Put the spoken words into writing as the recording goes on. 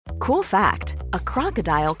Cool fact, a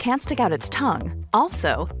crocodile can't stick out its tongue.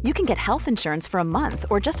 Also, you can get health insurance for a month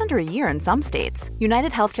or just under a year in some states.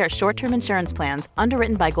 United Healthcare short-term insurance plans,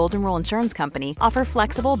 underwritten by Golden Rule Insurance Company, offer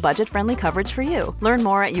flexible, budget-friendly coverage for you. Learn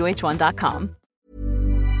more at uh1.com.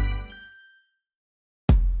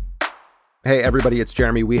 Hey everybody, it's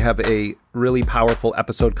Jeremy. We have a really powerful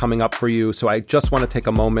episode coming up for you, so I just want to take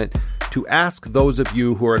a moment to ask those of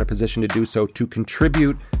you who are in a position to do so to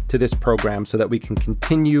contribute to this program so that we can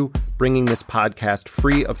continue bringing this podcast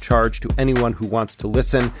free of charge to anyone who wants to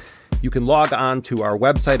listen. You can log on to our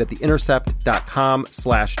website at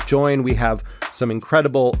theintercept.com/join. We have some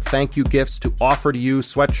incredible thank you gifts to offer to you: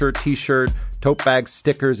 sweatshirt, t-shirt, tote bags,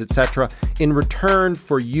 stickers, etc., in return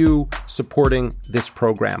for you supporting this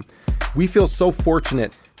program. We feel so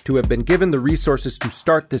fortunate to have been given the resources to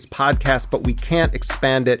start this podcast, but we can't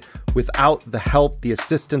expand it without the help, the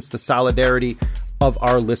assistance, the solidarity of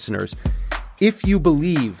our listeners. If you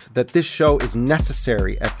believe that this show is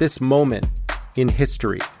necessary at this moment in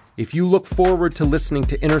history, if you look forward to listening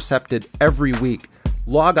to Intercepted every week,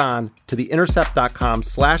 log on to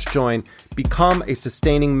theintercept.com/join, become a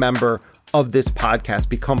sustaining member of this podcast,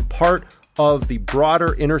 become part of the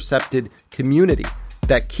broader Intercepted community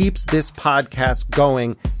that keeps this podcast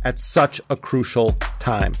going at such a crucial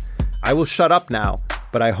time. I will shut up now,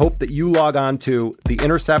 but I hope that you log on to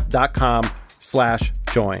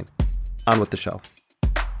theintercept.com/join. On with the show.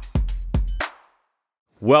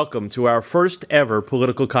 Welcome to our first ever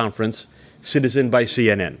political conference, Citizen by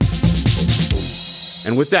CNN.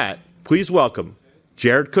 And with that, please welcome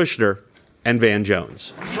Jared Kushner and Van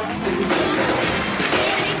Jones.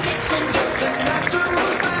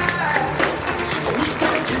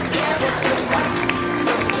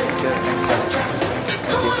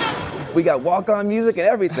 We got walk-on music and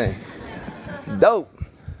everything. Dope.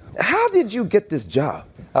 How did you get this job?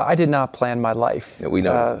 I did not plan my life. Yeah, we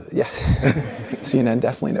noticed. CNN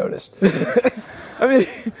definitely noticed. I mean,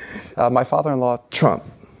 my father-in-law, Trump.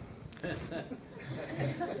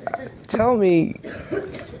 Tell me,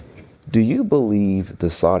 do you believe the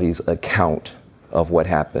Saudis' account of what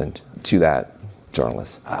happened to that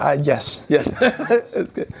journalist? Yes. Yes. That's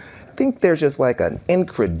good. I think there's just like an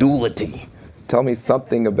incredulity. Tell me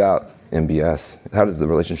something about MBS. How does the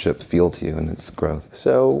relationship feel to you and its growth?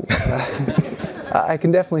 So I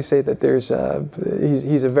can definitely say that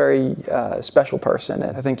he's a very special person.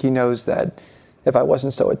 And I think he knows that if I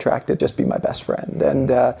wasn't so attractive, just be my best friend.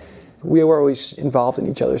 And we were always involved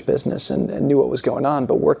in each other's business and knew what was going on.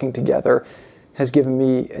 But working together has given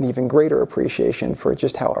me an even greater appreciation for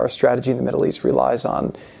just how our strategy in the Middle East relies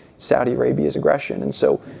on Saudi Arabia's aggression. And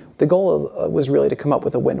so the goal was really to come up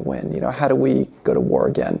with a win-win. You know, how do we go to war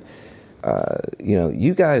again?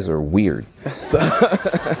 You guys are weird.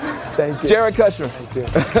 Thank you. Jared Kushner. Thank you.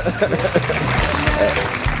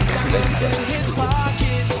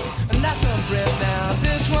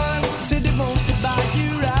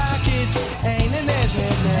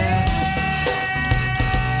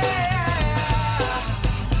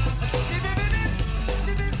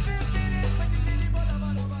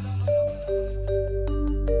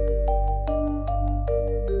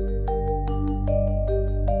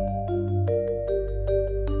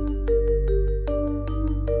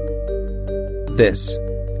 This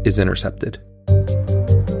is Intercepted.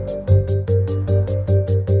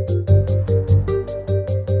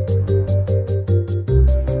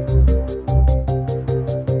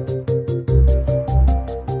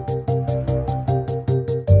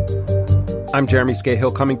 I'm Jeremy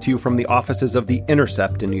Scahill, coming to you from the offices of The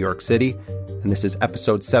Intercept in New York City, and this is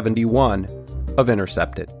episode 71 of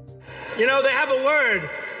Intercepted. You know, they have a word.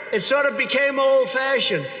 It sort of became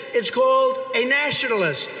old-fashioned. It's called a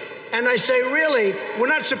nationalist. And I say, really, we're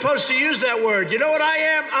not supposed to use that word. You know what I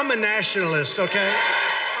am? I'm a nationalist, okay?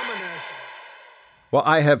 I'm a nationalist. Well,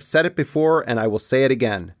 I have said it before, and I will say it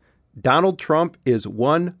again. Donald Trump is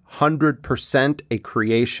 100% a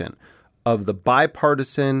creation of the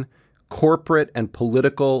bipartisan, corporate, and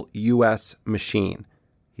political U.S. machine.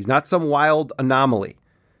 He's not some wild anomaly.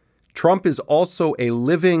 Trump is also a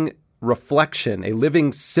living reflection, a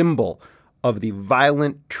living symbol of the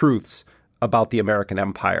violent truths about the American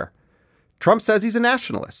empire. Trump says he's a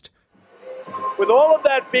nationalist. With all of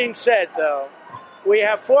that being said, though, we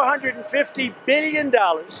have $450 billion,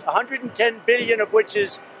 $110 billion of which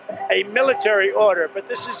is a military order. But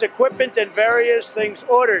this is equipment and various things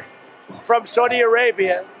ordered from Saudi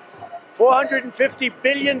Arabia. $450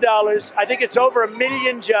 billion. I think it's over 1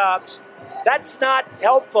 million jobs. That's not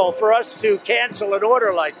helpful for us to cancel an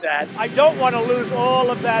order like that. I don't want to lose all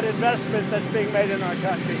of that investment that's being made in our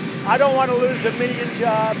country. I don't want to lose 1 million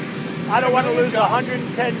jobs. I don't want to lose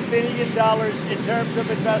 $110 billion in terms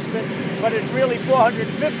of investment, but it's really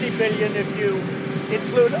 $450 billion if you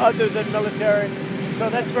include other than military. So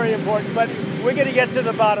that's very important. But we're going to get to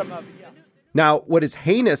the bottom of it. Yeah. Now, what is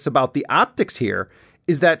heinous about the optics here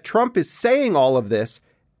is that Trump is saying all of this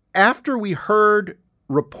after we heard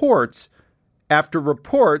reports after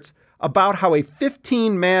reports about how a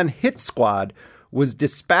 15-man hit squad was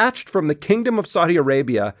dispatched from the Kingdom of Saudi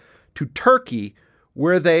Arabia to Turkey,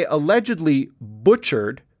 where they allegedly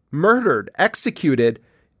butchered, murdered, executed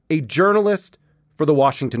a journalist for the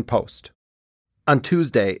Washington Post. On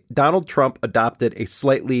Tuesday, Donald Trump adopted a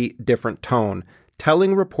slightly different tone,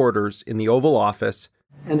 telling reporters in the Oval Office,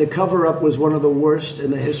 and the cover-up was one of the worst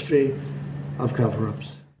in the history of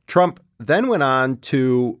cover-ups. Trump then went on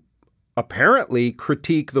to apparently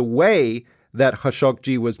critique the way that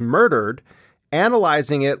Khashoggi was murdered,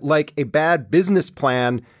 analyzing it like a bad business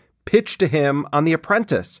plan pitched to him on The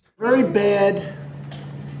Apprentice. Very bad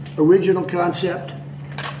original concept.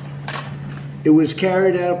 It was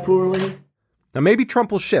carried out poorly. Now, maybe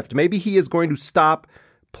Trump will shift. Maybe he is going to stop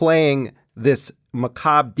playing this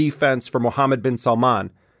macabre defense for Mohammed bin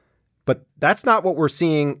Salman. But that's not what we're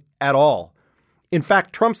seeing at all. In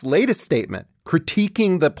fact, Trump's latest statement,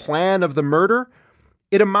 critiquing the plan of the murder,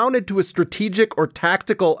 it amounted to a strategic or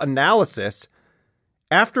tactical analysis,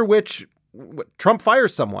 after which Trump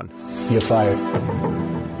fires someone. You're fired.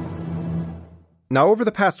 Now, over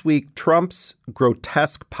the past week, Trump's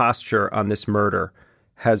grotesque posture on this murder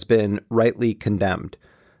has been rightly condemned.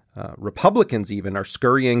 Republicans even are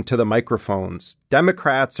scurrying to the microphones.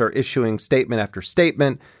 Democrats are issuing statement after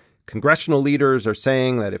statement. Congressional leaders are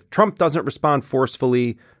saying that if Trump doesn't respond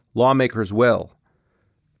forcefully, lawmakers will.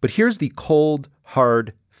 But here's the cold,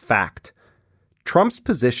 hard fact. Trump's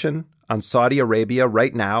position on Saudi Arabia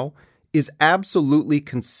right now is absolutely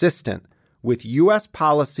consistent with U.S.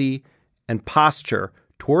 policy and posture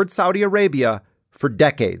toward Saudi Arabia for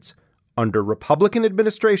decades, under Republican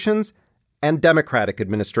administrations and Democratic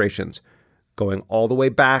administrations, going all the way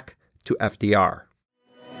back to FDR.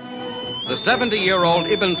 The 70-year-old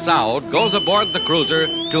Ibn Saud goes aboard the cruiser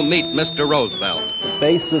to meet Mr. Roosevelt. The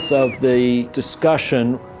basis of the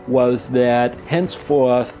discussion was that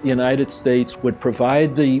henceforth the United States would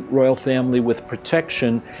provide the royal family with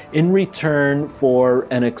protection in return for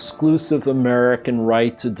an exclusive American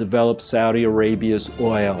right to develop Saudi Arabia's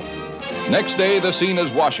oil. Next day, the scene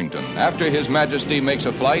is Washington, after His Majesty makes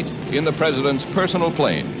a flight in the President's personal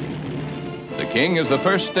plane. The King is the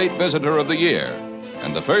first state visitor of the year,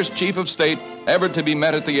 and the first chief of state ever to be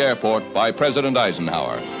met at the airport by President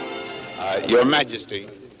Eisenhower. Your Majesty,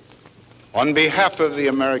 on behalf of the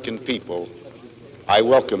American people, I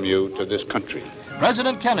welcome you to this country.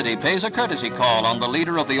 President Kennedy pays a courtesy call on the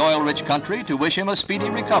leader of the oil-rich country to wish him a speedy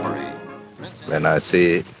recovery. When I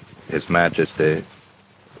see His Majesty,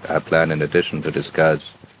 I plan, in addition, to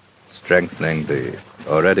discuss strengthening the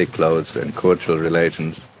already close and cordial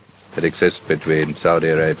relations that exist between Saudi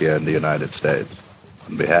Arabia and the United States.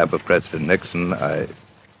 On behalf of President Nixon, I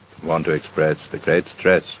want to express the great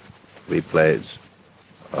stress we place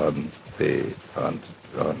on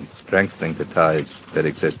strengthening the ties that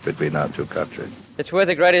exist between our two countries. It's with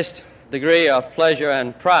the greatest degree of pleasure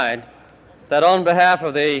and pride that on behalf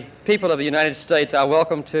of the people of the United States, I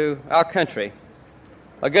welcome to our country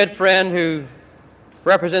a good friend who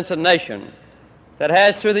represents a nation that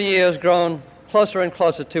has through the years grown closer and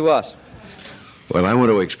closer to us. Well, I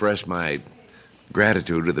want to express my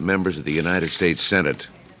gratitude to the members of the United States Senate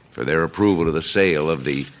for their approval of the sale of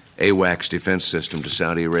the AWACS defense system to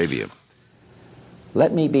Saudi Arabia.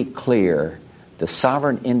 Let me be clear. The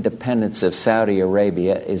sovereign independence of Saudi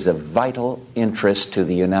Arabia is of vital interest to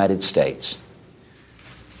the United States.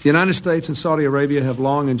 The United States and Saudi Arabia have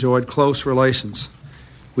long enjoyed close relations.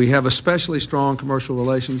 We have especially strong commercial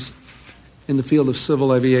relations in the field of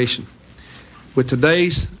civil aviation. With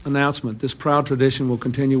today's announcement, this proud tradition will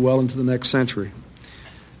continue well into the next century.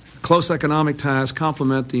 Close economic ties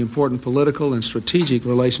complement the important political and strategic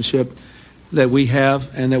relationship that we have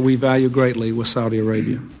and that we value greatly with Saudi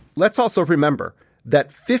Arabia. Let's also remember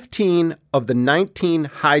that 15 of the 19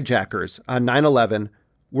 hijackers on 9/11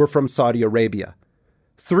 were from Saudi Arabia.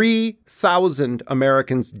 3,000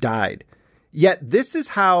 Americans died. Yet this is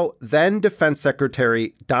how then Defense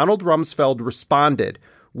Secretary Donald Rumsfeld responded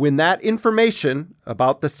when that information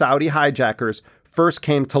about the Saudi hijackers first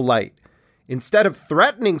came to light. Instead of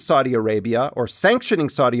threatening Saudi Arabia or sanctioning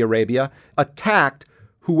Saudi Arabia, attacked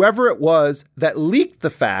whoever it was that leaked the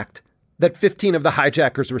fact that 15 of the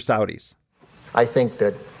hijackers were Saudis. I think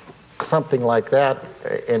that something like that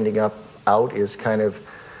ending up out is kind of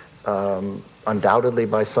undoubtedly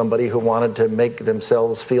by somebody who wanted to make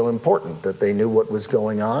themselves feel important, that they knew what was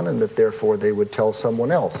going on and that therefore they would tell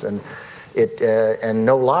someone else. And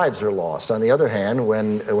no lives are lost. On the other hand,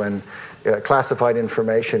 when classified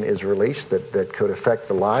information is released that could affect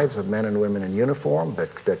the lives of men and women in uniform,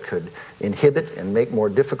 that could inhibit and make more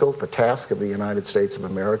difficult the task of the United States of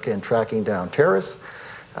America in tracking down terrorists,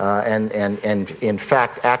 and in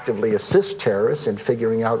fact actively assist terrorists in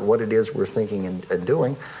figuring out what it is we're thinking and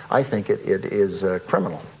doing, I think it is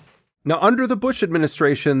criminal. Now, under the Bush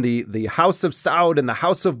administration, the House of Saud and the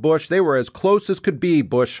House of Bush, they were as close as could be.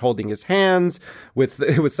 Bush holding his hands with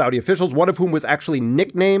Saudi officials, one of whom was actually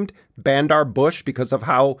nicknamed Bandar Bush because of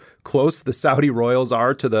how close the Saudi royals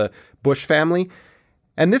are to the Bush family.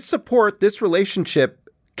 And this support, this relationship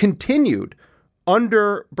continued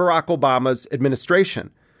under Barack Obama's administration.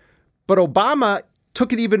 But Obama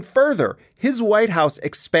took it even further. His White House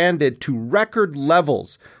expanded to record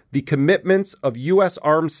levels the commitments of U.S.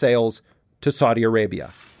 arms sales to Saudi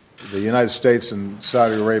Arabia. The United States and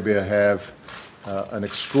Saudi Arabia have an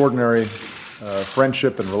extraordinary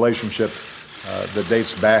friendship and relationship that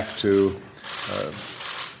dates back to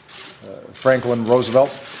Franklin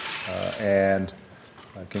Roosevelt and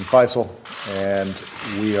King Faisal, and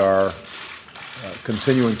we are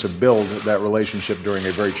continuing to build that relationship during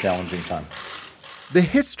a very challenging time. The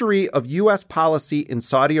history of U.S. policy in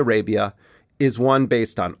Saudi Arabia is one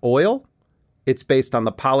based on oil. It's based on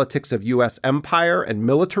the politics of U.S. empire and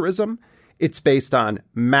militarism. It's based on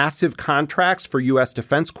massive contracts for U.S.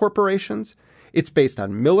 defense corporations. It's based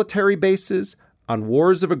on military bases, on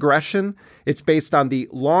wars of aggression. It's based on the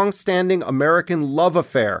long-standing American love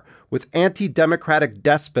affair with anti-democratic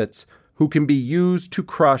despots who can be used to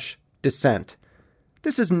crush dissent.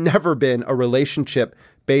 This has never been a relationship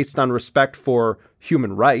based on respect for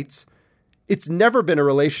human rights. It's never been a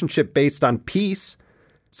relationship based on peace.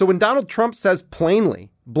 So when Donald Trump says plainly,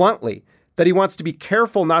 bluntly, that he wants to be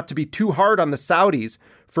careful not to be too hard on the Saudis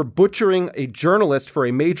for butchering a journalist for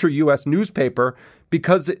a major U.S. newspaper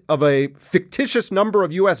because of a fictitious number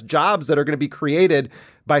of U.S. jobs that are going to be created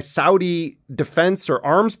by Saudi defense or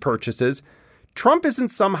arms purchases, Trump isn't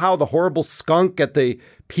somehow the horrible skunk at the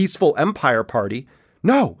Peaceful Empire Party.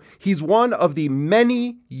 No, he's one of the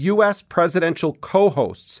many U.S. presidential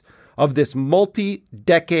co-hosts of this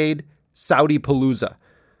multi-decade Saudi palooza.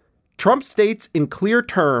 Trump states in clear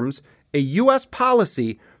terms a U.S.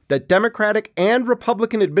 policy that Democratic and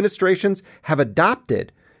Republican administrations have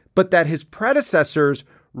adopted, but that his predecessors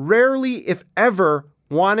rarely, if ever,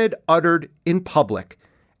 wanted uttered in public.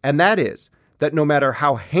 And that is that no matter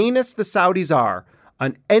how heinous the Saudis are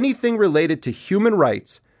on anything related to human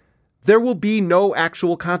rights, there will be no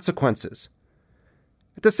actual consequences.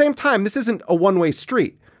 At the same time, this isn't a one-way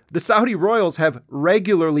street. The Saudi royals have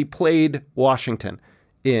regularly played Washington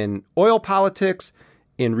in oil politics,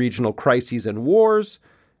 in regional crises and wars,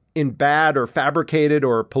 in bad or fabricated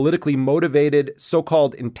or politically motivated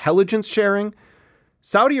so-called intelligence sharing.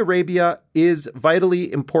 Saudi Arabia is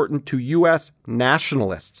vitally important to U.S.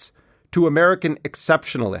 nationalists, to American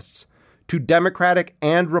exceptionalists, to Democratic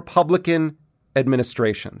and Republican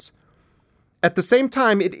administrations. At the same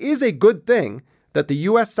time, it is a good thing that the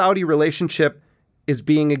U.S.-Saudi relationship is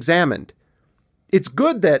being examined. It's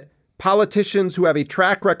good that politicians who have a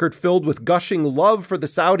track record filled with gushing love for the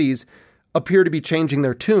Saudis appear to be changing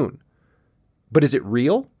their tune. But is it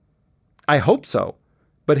real? I hope so.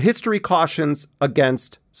 But history cautions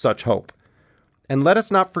against such hope. And let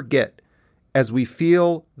us not forget, as we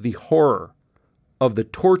feel the horror of the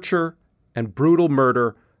torture and brutal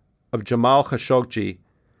murder of Jamal Khashoggi,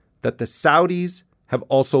 that the Saudis have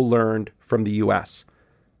also learned from the U.S.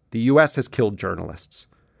 The U.S. has killed journalists.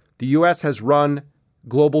 The U.S. has run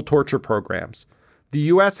global torture programs. The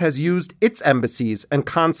U.S. has used its embassies and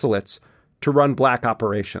consulates to run black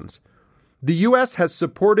operations. The U.S. has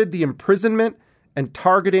supported the imprisonment and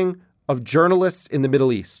targeting of journalists in the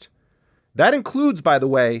Middle East. That includes, by the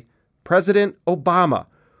way, President Obama,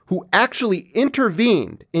 who actually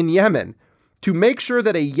intervened in Yemen to make sure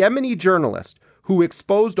that a Yemeni journalist who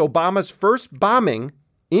exposed Obama's first bombing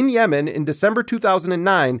in Yemen in December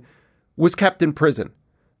 2009 was kept in prison.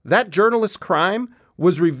 That journalist's crime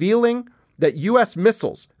was revealing that U.S.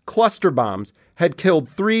 missiles, cluster bombs, had killed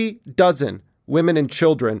 36 women and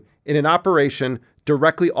children in an operation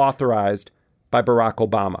directly authorized by Barack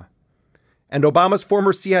Obama. And Obama's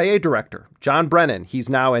former CIA director, John Brennan, he's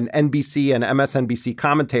now an NBC and MSNBC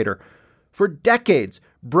commentator. For decades,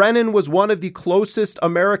 Brennan was one of the closest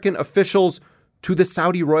American officials to the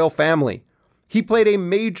Saudi royal family. He played a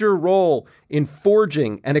major role in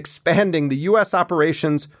forging and expanding the U.S.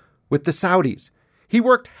 operations with the Saudis. He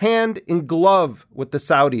worked hand in glove with the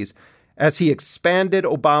Saudis as he expanded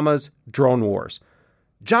Obama's drone wars.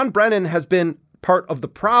 John Brennan has been part of the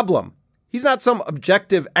problem. He's not some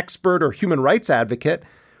objective expert or human rights advocate.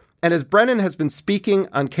 And as Brennan has been speaking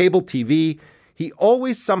on cable TV, he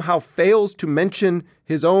always somehow fails to mention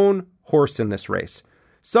his own horse in this race.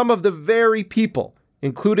 Some of the very people,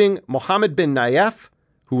 including Mohammed bin Nayef,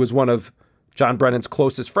 who was one of John Brennan's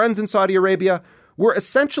closest friends in Saudi Arabia, were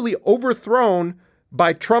essentially overthrown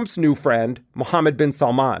by Trump's new friend, Mohammed bin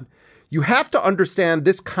Salman. You have to understand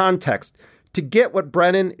this context to get what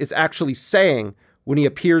Brennan is actually saying when he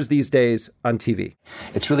appears these days on TV.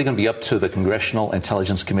 It's really going to be up to the congressional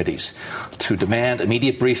intelligence committees to demand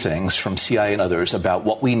immediate briefings from CIA and others about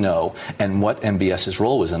what we know and what MBS's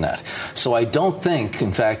role was in that. So I don't think,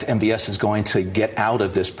 in fact, MBS is going to get out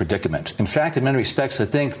of this predicament. In fact, in many respects, I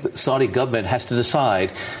think the Saudi government has to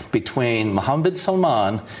decide between Mohammed bin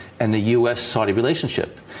Salman and the U.S.-Saudi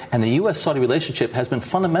relationship. And the U.S.-Saudi relationship has been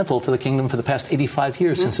fundamental to the kingdom for the past 85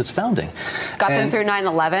 years since its founding. Got them through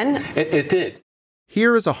 9/11? It did.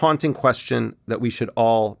 Here is a haunting question that we should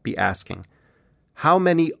all be asking. How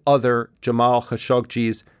many other Jamal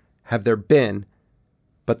Khashoggis have there been,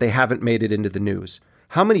 but they haven't made it into the news?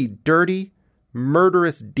 How many dirty,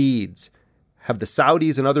 murderous deeds have the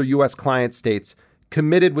Saudis and other U.S. client states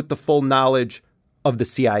committed with the full knowledge of the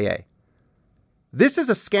CIA? This is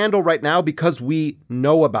a scandal right now because we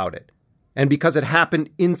know about it and because it happened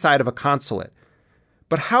inside of a consulate.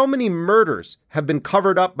 But how many murders have been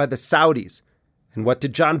covered up by the Saudis? And what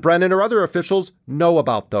did John Brennan or other officials know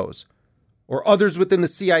about those? Or others within the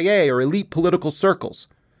CIA or elite political circles?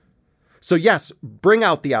 So yes, bring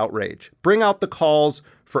out the outrage. Bring out the calls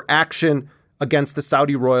for action against the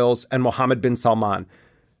Saudi royals and Mohammed bin Salman.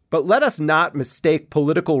 But let us not mistake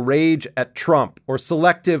political rage at Trump or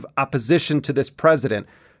selective opposition to this president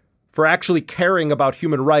for actually caring about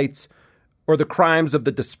human rights or the crimes of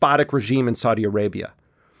the despotic regime in Saudi Arabia,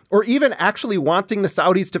 or even actually wanting the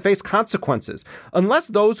Saudis to face consequences. Unless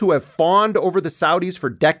those who have fawned over the Saudis for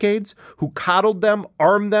decades, who coddled them,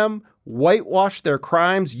 armed them, whitewashed their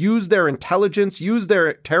crimes, used their intelligence, used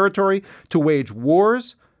their territory to wage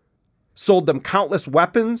wars, sold them countless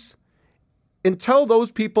weapons, until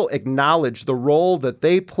those people acknowledge the role that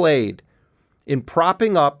they played in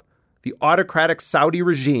propping up the autocratic Saudi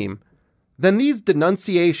regime, then these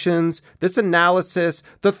denunciations, this analysis,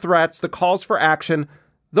 the threats, the calls for action,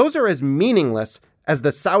 those are as meaningless as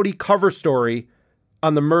the Saudi cover story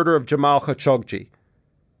on the murder of Jamal Khashoggi.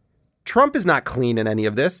 Trump is not clean in any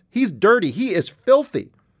of this. He's dirty. He is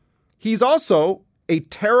filthy. He's also a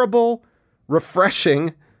terrible,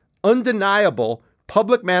 refreshing, undeniable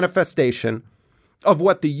public manifestation of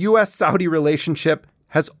what the U.S.-Saudi relationship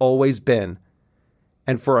has always been.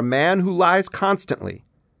 And for a man who lies constantly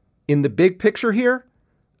in the big picture here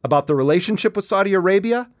about the relationship with Saudi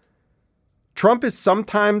Arabia, Trump is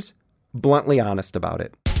sometimes bluntly honest about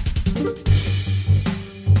it.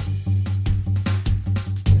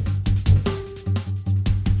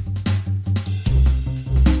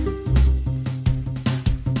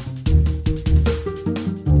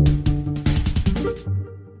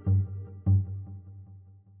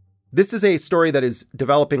 This is a story that is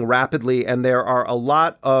developing rapidly, and there are a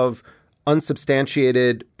lot of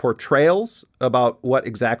unsubstantiated portrayals about what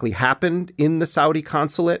exactly happened in the Saudi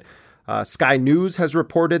consulate. Sky News has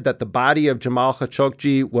reported that the body of Jamal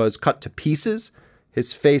Khashoggi was cut to pieces,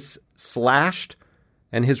 his face slashed,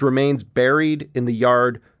 and his remains buried in the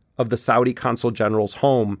yard of the Saudi consul general's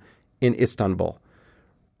home in Istanbul.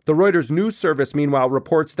 The Reuters news service, meanwhile,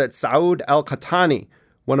 reports that Saud al-Qahtani,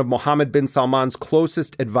 one of Mohammed bin Salman's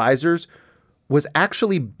closest advisors, was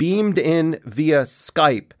actually beamed in via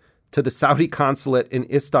Skype to the Saudi consulate in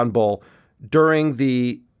Istanbul during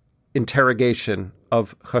the interrogation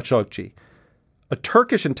of Khashoggi. A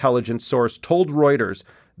Turkish intelligence source told Reuters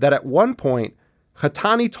that at one point,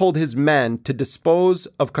 Qahtani told his men to dispose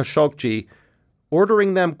of Khashoggi,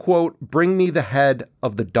 ordering them, quote, "bring me the head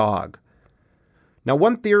of the dog." Now,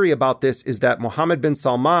 one theory about this is that Mohammed bin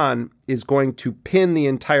Salman is going to pin the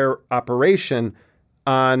entire operation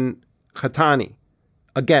on Qahtani.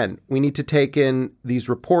 Again, we need to take in these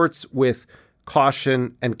reports with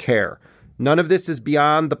caution and care. None of this is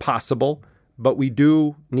beyond the possible, but we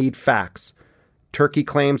do need facts. Turkey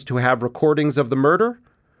claims to have recordings of the murder.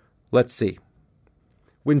 Let's see.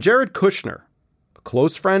 When Jared Kushner, a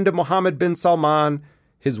close friend of Mohammed bin Salman,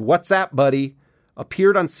 his WhatsApp buddy,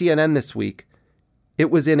 appeared on CNN this week,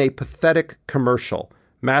 it was in a pathetic commercial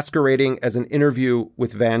masquerading as an interview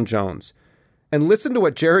with Van Jones. And listen to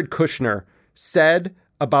what Jared Kushner said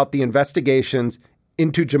about the investigations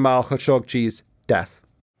into Jamal Khashoggi's death.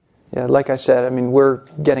 Yeah, like I said, I mean, we're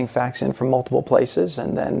getting facts in from multiple places,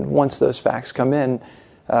 and then once those facts come in,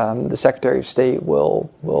 the Secretary of State will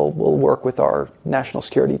work with our national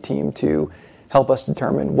security team to help us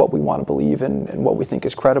determine what we want to believe and what we think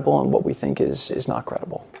is credible and what we think is not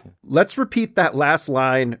credible. Let's repeat that last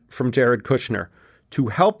line from Jared Kushner. To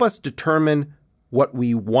help us determine what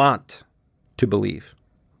we want to believe.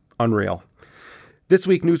 Unreal. This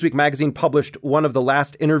week, Newsweek magazine published one of the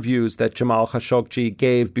last interviews that Jamal Khashoggi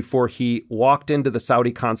gave before he walked into the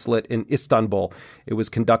Saudi consulate in Istanbul. It was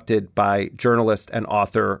conducted by journalist and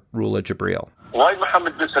author Rula Jibril. Why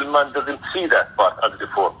Mohammed bin Salman doesn't see that part as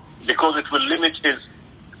before? Because it will limit his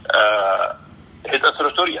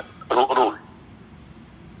authoritarian rule.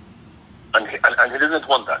 And he doesn't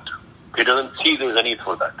want that. He doesn't see there's a need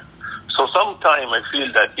for that. So sometime I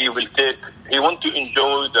feel that he wants to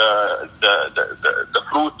enjoy the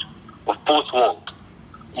fruit of both worlds,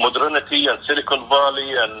 modernity and Silicon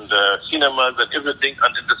Valley and cinemas and everything,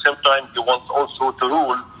 and at the same time he wants also to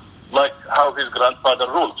rule like how his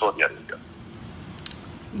grandfather ruled Saudi Arabia.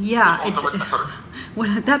 Yeah,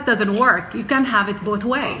 well, that doesn't work. You can't have it both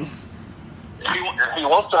ways. He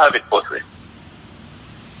wants to have it both ways.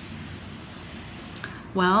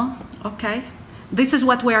 Well, okay. This is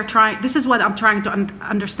what I'm trying to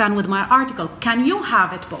understand with my article. Can you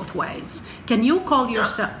have it both ways? Can you call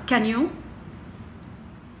yourself? Can you?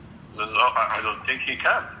 No, I don't think he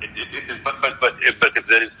can. But if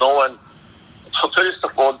there is no one, so first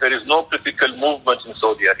of all, there is no political movement in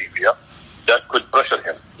Saudi Arabia that could pressure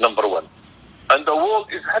him. Number one, and the world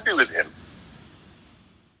is happy with him.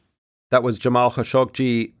 That was Jamal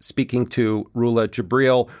Khashoggi speaking to Rula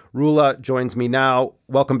Jibril. Rula joins me now.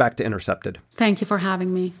 Welcome back to Intercepted. Thank you for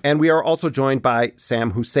having me. And we are also joined by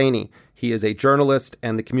Sam Husseini. He is a journalist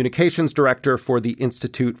and the communications director for the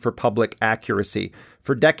Institute for Public Accuracy.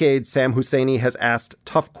 For decades, Sam Husseini has asked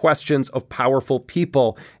tough questions of powerful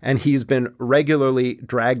people, and he's been regularly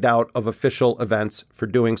dragged out of official events for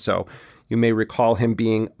doing so. You may recall him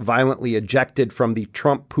being violently ejected from the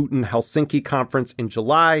Trump-Putin Helsinki conference in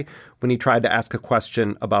July when he tried to ask a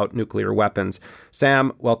question about nuclear weapons.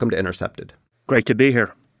 Sam, welcome to Intercepted. Great to be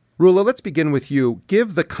here. Rula, let's begin with you.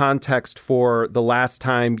 Give the context for the last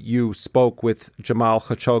time you spoke with Jamal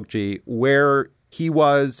Khashoggi, where he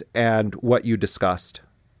was and what you discussed.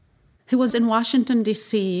 He was in Washington,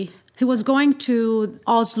 D.C., He was going to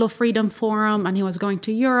Oslo Freedom Forum, and he was going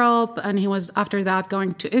to Europe, and he was, after that,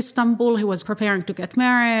 going to Istanbul. He was preparing to get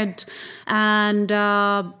married. And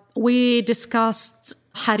we discussed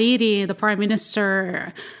Hariri, the prime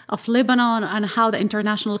minister of Lebanon, and how the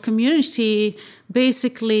international community,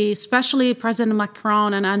 basically, especially President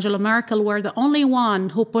Macron and Angela Merkel, were the only one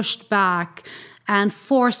who pushed back and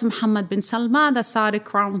forced Mohammed bin Salman, the Saudi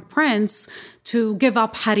crown prince, to give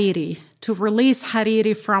up Hariri, to release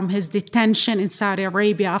Hariri from his detention in Saudi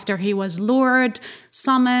Arabia after he was lured,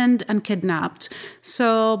 summoned, and kidnapped.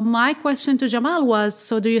 So my question to Jamal was,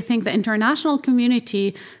 so do you think the international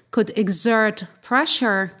community could exert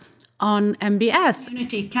pressure on MBS?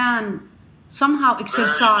 Community can somehow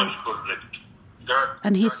exercise.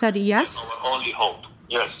 And he said yes. Our only hope,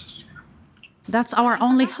 yes. That's our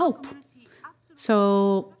only hope.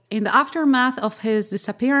 So in the aftermath of his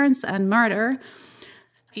disappearance and murder,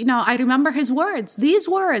 you know, I remember his words, these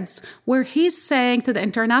words, where he's saying to the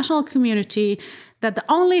international community that the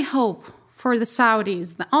only hope for the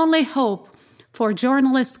Saudis, the only hope for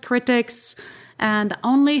journalists, critics, and the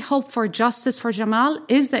only hope for justice for Jamal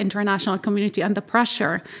is the international community and the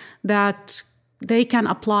pressure that they can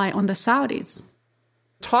apply on the Saudis.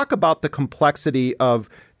 Talk about the complexity of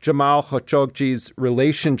Jamal Khashoggi's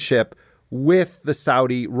relationship with the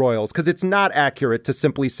Saudi royals, because it's not accurate to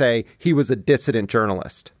simply say he was a dissident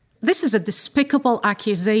journalist. This is a despicable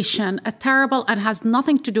accusation, a terrible, and has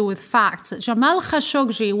nothing to do with facts. Jamal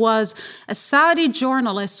Khashoggi was a Saudi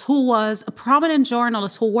journalist who was a prominent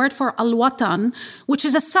journalist who worked for Al Watan, which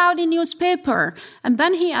is a Saudi newspaper. And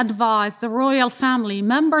then he advised the royal family,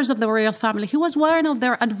 members of the royal family. He was one of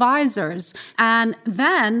their advisors. And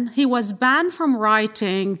then he was banned from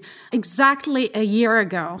writing exactly a year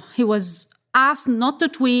ago. He was asked not to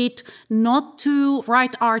tweet, not to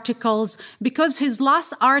write articles, because his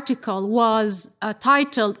last article was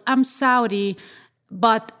titled, "I'm Saudi,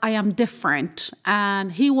 but I am different."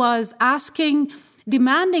 And he was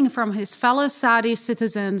demanding from his fellow Saudi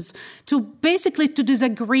citizens to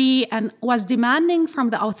disagree, and was demanding from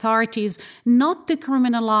the authorities not to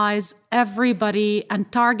criminalize everybody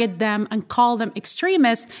and target them and call them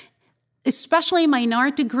extremists, especially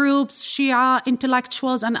minority groups, Shia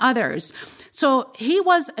intellectuals, and others. So he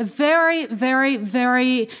was a very, very,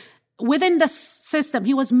 very within the system.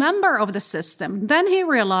 He was member of the system. Then he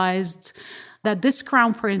realized that this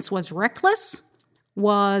crown prince was reckless,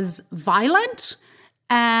 was violent,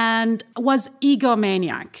 and was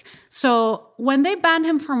egomaniac. So when they banned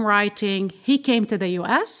him from writing, he came to the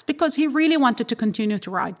US because he really wanted to continue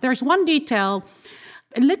to write. There's one detail,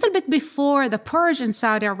 a little bit before the purge in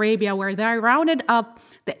Saudi Arabia, where they rounded up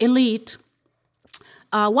the elite,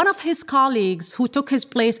 one of his colleagues who took his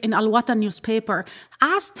place in Al Watan newspaper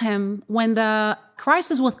asked him, when the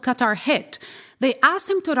crisis with Qatar hit, they asked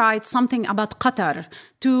him to write something about Qatar,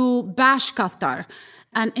 to bash Qatar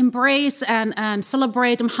and embrace and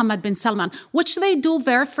celebrate Mohammed bin Salman, which they do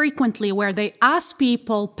very frequently, where they ask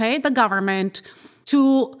people, pay the government,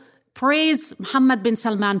 to praise Mohammed bin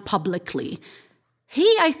Salman publicly.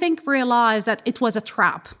 He, I think, realized that it was a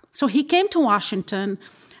trap. So he came to Washington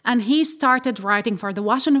and he started writing for the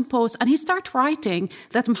Washington Post, and he started writing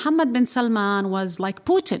that Mohammed bin Salman was like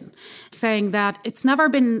Putin, saying that it's never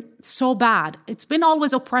been so bad. It's been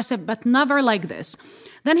always oppressive, but never like this.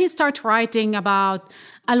 Then he started writing about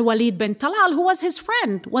Al-Walid bin Talal, who was his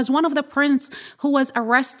friend, was one of the prince who was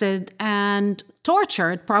arrested and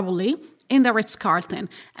tortured, probably, in the Ritz-Carlton.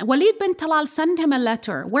 Walid bin Talal sent him a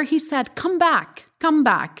letter where he said, come back,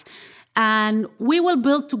 and we will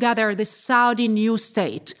build together this Saudi new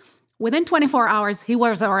state. Within 24 hours, he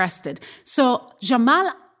was arrested. So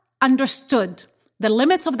Jamal understood the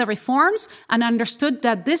limits of the reforms and understood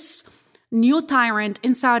that this new tyrant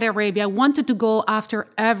in Saudi Arabia wanted to go after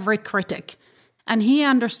every critic. And he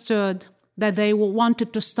understood that they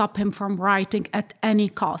wanted to stop him from writing at any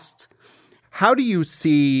cost. How do you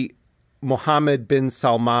see Mohammed bin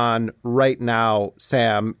Salman right now,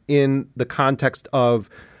 Sam, in the context of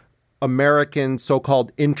American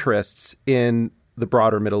so-called interests in the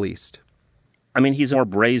broader Middle East? I mean, he's a more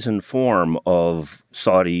brazen form of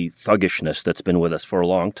Saudi thuggishness that's been with us for a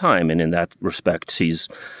long time. And in that respect, he's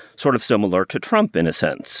sort of similar to Trump in a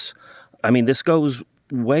sense. I mean, this goes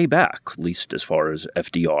way back, at least as far as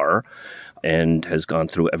FDR, and has gone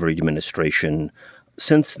through every administration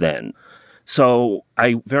since then. So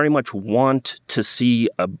I very much want to see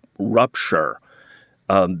a rupture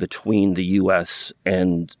between the U.S.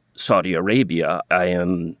 and Saudi Arabia. I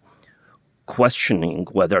am questioning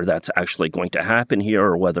whether that's actually going to happen here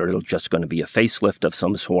or whether it'll just going to be a facelift of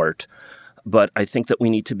some sort. But I think that we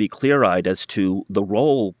need to be clear-eyed as to the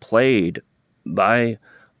role played by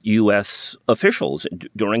U.S. officials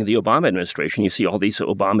during the Obama administration. You see all these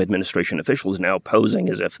Obama administration officials now posing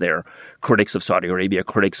as if they're critics of Saudi Arabia,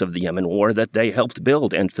 critics of the Yemen war, that they helped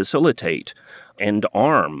build and facilitate and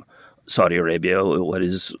arm Saudi Arabia, what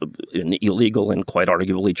is an illegal and quite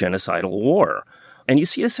arguably genocidal war. And you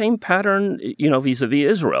see the same pattern,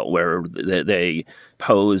 vis-a-vis Israel, where they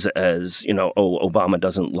pose as, Obama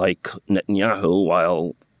doesn't like Netanyahu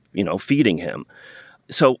while, feeding him.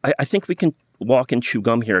 So I think we can walk and chew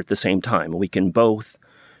gum here at the same time. We can both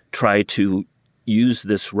try to use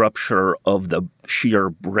this rupture of the sheer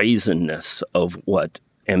brazenness of what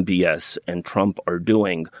MBS and Trump are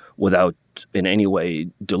doing without in any way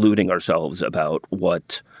deluding ourselves about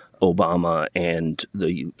what Obama and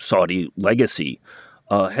the Saudi legacy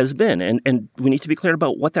has been. And we need to be clear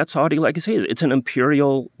about what that Saudi legacy is. It's an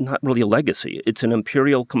imperial, not really a legacy, it's an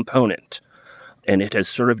imperial component. And it has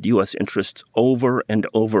served U.S. interests over and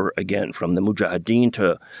over again, from the Mujahideen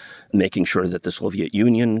to making sure that the Soviet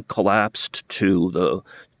Union collapsed, to the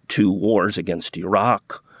two wars against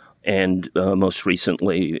Iraq, and most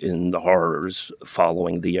recently in the horrors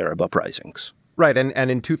following the Arab uprisings. Right. And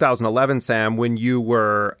in 2011, Sam, when you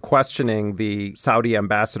were questioning the Saudi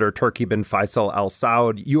ambassador, Turki bin Faisal Al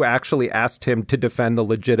Saud, you actually asked him to defend the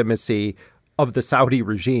legitimacy of the Saudi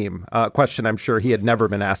regime, a question I'm sure he had never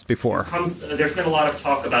been asked before. There's been a lot of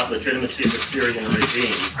talk about legitimacy of the Syrian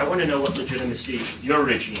regime. I want to know what legitimacy your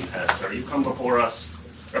regime has, sir. You come before us,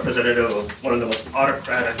 representative of one of the most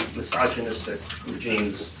autocratic, misogynistic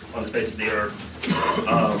regimes on the face of the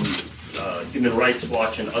earth. Human Rights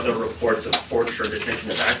Watch and other reports of torture,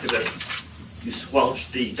 detention of activists. You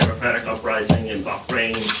squelched the democratic uprising in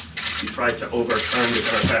Bahrain. You tried to overturn the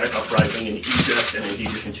democratic uprising in Egypt, and indeed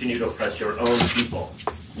you continue to oppress your own people.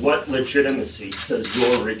 What legitimacy does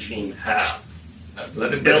your regime have?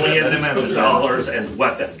 Billions of dollars and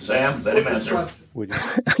weapons. Sam, let him answer.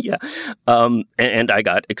 Yeah. And I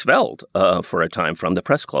got expelled for a time from the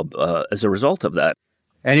press club as a result of that.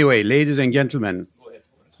 Anyway, ladies and gentlemen,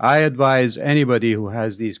 I advise anybody who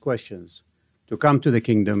has these questions to come to the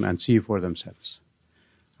kingdom and see for themselves.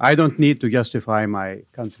 I don't need to justify my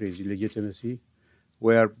country's legitimacy.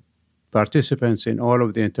 We're participants in all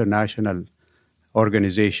of the international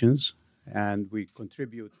organizations, and we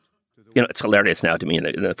contribute You know, it's hilarious now to me in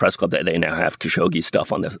the press club that they now have Khashoggi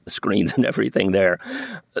stuff on the screens and everything there.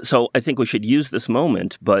 So I think we should use this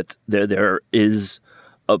moment, but there is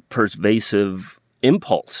a pervasive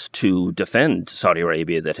impulse to defend Saudi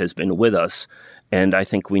Arabia that has been with us. And I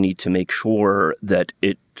think we need to make sure that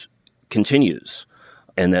it continues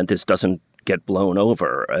and that this doesn't get blown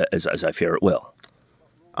over, as I fear it will.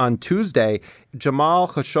 On Tuesday, Jamal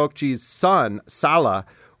Khashoggi's son, Salah,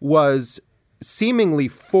 was seemingly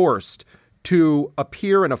forced to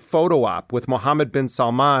appear in a photo op with Mohammed bin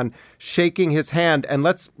Salman, shaking his hand. And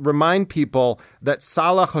let's remind people that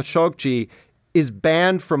Salah Khashoggi is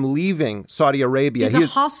banned from leaving Saudi Arabia. He's a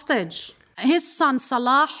hostage. His son,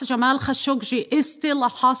 Salah Jamal Khashoggi, is still a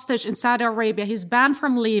hostage in Saudi Arabia. He's banned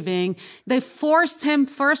from leaving. They forced him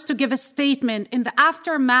first to give a statement in the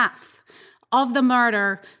aftermath of the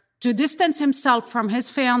murder to distance himself from his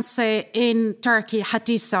fiancée in Turkey,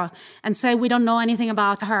 Hatisa, and say, we don't know anything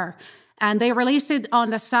about her. And they released it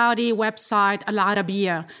on the Saudi website, Al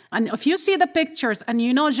Arabiya. And if you see the pictures and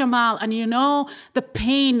you know Jamal and you know the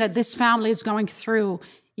pain that this family is going through,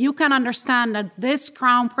 you can understand that this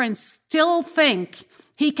crown prince still think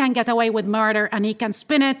he can get away with murder and he can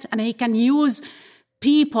spin it and he can use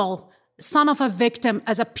people, son of a victim,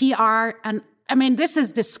 as a PR. And I mean, this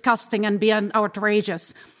is disgusting and beyond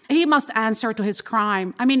outrageous. He must answer to his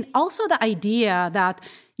crime. I mean, also the idea that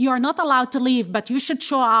you are not allowed to leave, but you should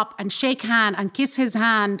show up and shake hand and kiss his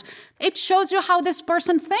hand. It shows you how this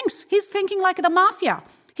person thinks. He's thinking like the mafia.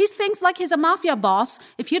 He thinks like he's a mafia boss.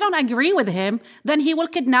 If you don't agree with him, then he will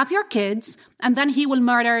kidnap your kids and then he will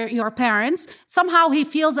murder your parents. Somehow he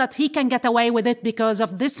feels that he can get away with it because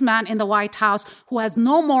of this man in the White House who has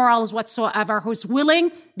no morals whatsoever, who's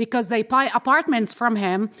willing, because they buy apartments from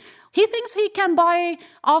him. He thinks he can buy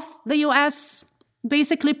off the U.S.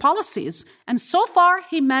 basically policies. And so far,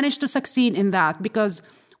 he managed to succeed in that, because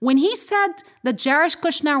when he said that Jared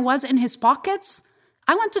Kushner was in his pockets,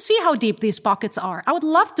 I want to see how deep these pockets are. I would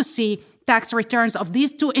love to see tax returns of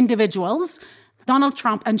these two individuals, Donald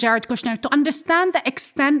Trump and Jared Kushner, to understand the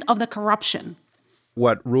extent of the corruption.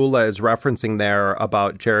 What Rula is referencing there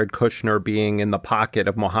about Jared Kushner being in the pocket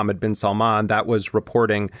of Mohammed bin Salman, that was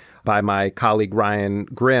reporting by my colleague Ryan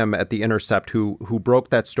Grimm at The Intercept, who broke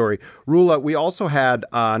that story. Rula, we also had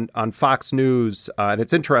on Fox News, and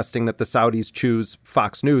it's interesting that the Saudis choose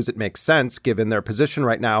Fox News. It makes sense given their position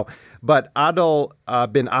right now. But Adel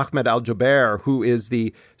bin Ahmed al-Jubeir, who is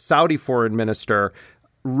the Saudi foreign minister,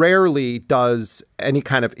 rarely does any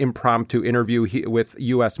kind of impromptu interview with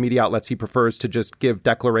U.S. media outlets. He prefers to just give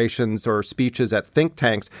declarations or speeches at think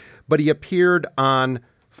tanks. But he appeared on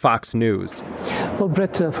Fox News. Well,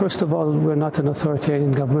 Brett, first of all, we're not an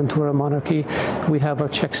authoritarian government. We're a monarchy. We have our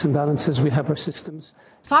checks and balances. We have our systems.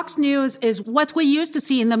 Fox News is what we used to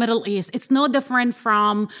see in the Middle East. It's no different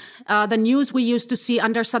from the news we used to see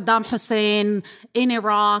under Saddam Hussein in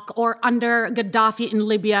Iraq or under Gaddafi in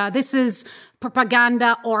Libya. This is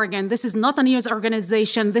propaganda organ. This is not a news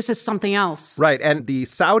organization. This is something else. Right. And the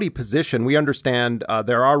Saudi position, we understand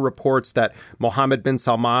there are reports that Mohammed bin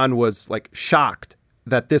Salman was shocked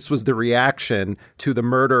that this was the reaction to the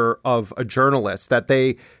murder of a journalist, that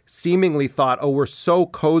they seemingly thought, oh, we're so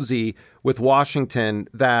cozy with Washington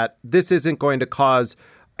that this isn't going to cause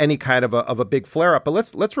any kind of a big flare-up. But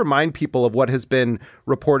let's remind people of what has been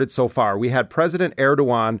reported so far. We had President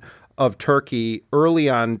Erdogan of Turkey early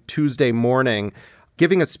on Tuesday morning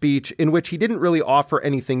giving a speech in which he didn't really offer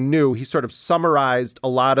anything new. He sort of summarized a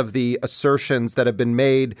lot of the assertions that have been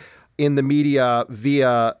made in the media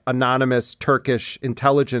via anonymous Turkish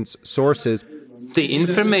intelligence sources. The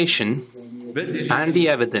information and the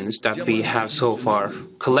evidence that we have so far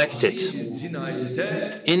collected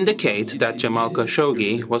indicate that Jamal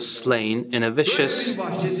Khashoggi was slain in a vicious,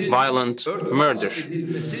 violent murder.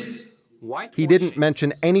 He didn't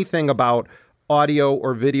mention anything about audio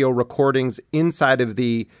or video recordings inside of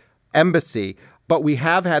the embassy. But we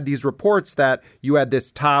have had these reports that you had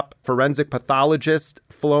this top forensic pathologist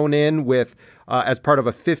flown in with, as part of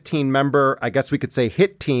a 15-member, I guess we could say,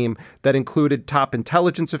 hit team that included top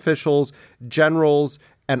intelligence officials, generals,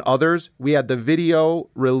 and others. We had the video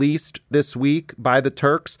released this week by the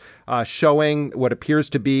Turks showing what appears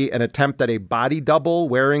to be an attempt at a body double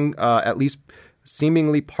wearing at least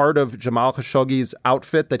seemingly part of Jamal Khashoggi's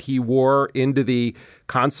outfit that he wore into the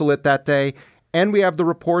consulate that day. And we have the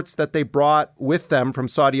reports that they brought with them from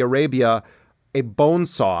Saudi Arabia a bone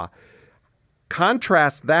saw.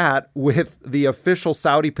 Contrast that with the official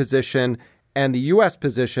Saudi position and the U.S.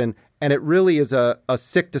 position, and it really is a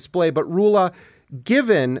sick display. But Rula,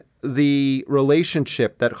 given the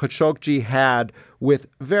relationship that Khashoggi had with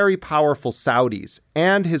very powerful Saudis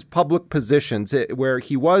and his public positions, where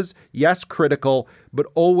he was, yes, critical, but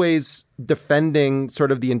always defending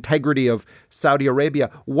sort of the integrity of Saudi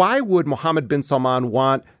Arabia, why would Mohammed bin Salman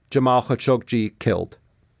want Jamal Khashoggi killed?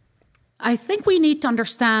 I think we need to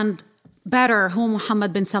understand better who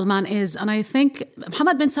Mohammed bin Salman is. And I think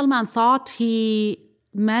Mohammed bin Salman thought he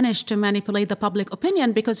managed to manipulate the public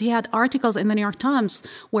opinion because he had articles in the New York Times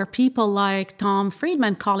where people like Tom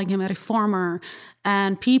Friedman calling him a reformer,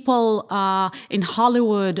 and people in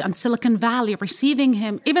Hollywood and Silicon Valley receiving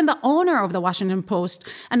him, even the owner of the Washington Post,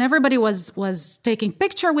 and everybody was taking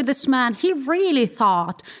picture with this man. He really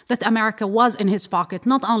thought that America was in his pocket,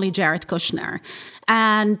 not only Jared Kushner.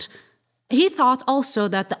 And he thought also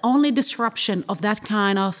that the only disruption of that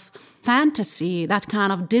kind of fantasy, that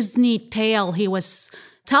kind of Disney tale he was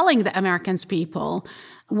telling the Americans people,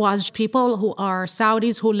 was people who are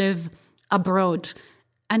Saudis who live abroad.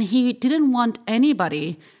 And he didn't want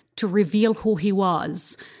anybody to reveal who he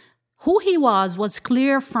was. Who he was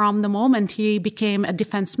clear from the moment he became a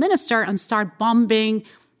defense minister and started bombing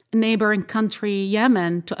neighboring country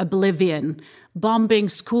Yemen to oblivion, bombing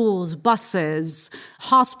schools, buses,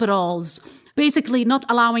 hospitals, basically not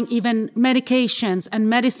allowing even medications and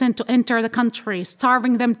medicine to enter the country,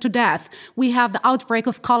 starving them to death. We have the outbreak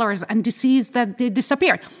of cholera and disease that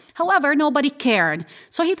disappeared. However, nobody cared.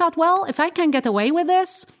 So he thought, well, if I can get away with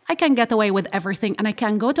this, I can get away with everything. And I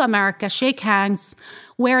can go to America, shake hands,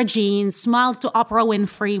 wear jeans, smile to Oprah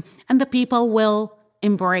Winfrey, and the people will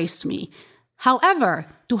embrace me. However,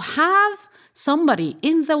 to have somebody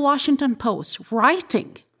in the Washington Post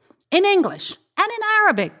writing in English and in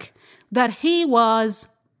Arabic that he was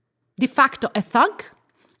de facto a thug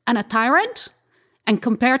and a tyrant, and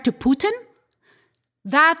compared to Putin,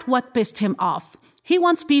 that's what pissed him off. He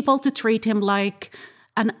wants people to treat him like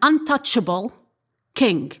an untouchable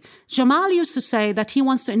king. Jamal used to say that he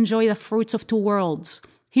wants to enjoy the fruits of two worlds.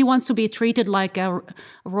 He wants to be treated like a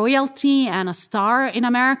royalty and a star in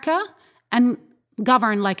America and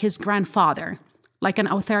govern like his grandfather, like an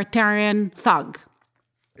authoritarian thug.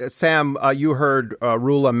 Sam, you heard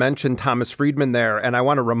Roula mention Thomas Friedman there, and I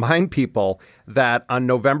want to remind people that on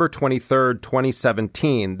November 23rd,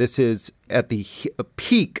 2017, this is at the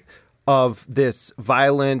peak of this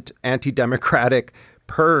violent, anti-democratic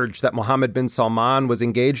purge that Mohammed bin Salman was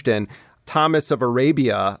engaged in, Thomas of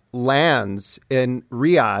Arabia lands in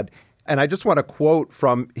Riyadh. And I just want to quote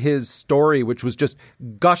from his story, which was just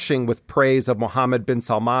gushing with praise of Mohammed bin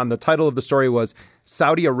Salman. The title of the story was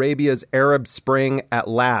Saudi Arabia's Arab Spring at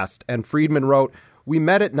Last. And Friedman wrote, "We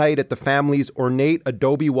met at night at the family's ornate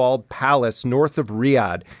adobe-walled palace north of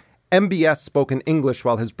Riyadh. MBS spoke in English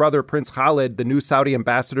while his brother Prince Khalid, the new Saudi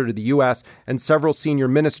ambassador to the U.S., and several senior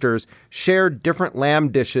ministers shared different lamb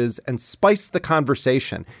dishes and spiced the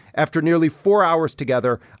conversation. After nearly 4 hours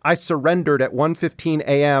together, I surrendered at 1:15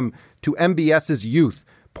 a.m. to MBS's youth,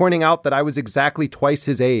 pointing out that I was exactly twice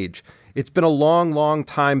his age. It's been a long, long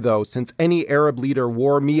time, though, since any Arab leader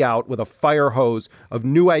wore me out with a fire hose of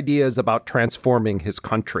new ideas about transforming his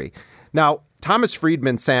country." Now, Thomas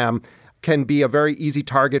Friedman, Sam, can be a very easy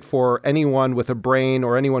target for anyone with a brain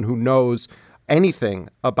or anyone who knows anything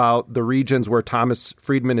about the regions where Thomas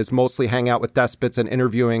Friedman is mostly hanging out with despots and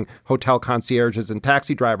interviewing hotel concierges and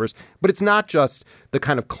taxi drivers. But it's not just the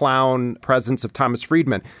kind of clown presence of Thomas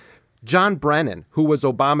Friedman. John Brennan, who was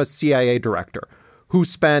Obama's CIA director, who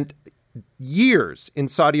spent years in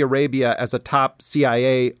Saudi Arabia as a top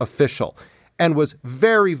CIA official and was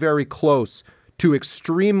very, very close to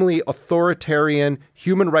extremely authoritarian,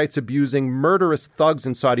 human rights abusing, murderous thugs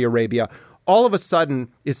in Saudi Arabia, all of a sudden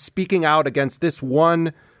is speaking out against this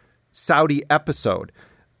one Saudi episode.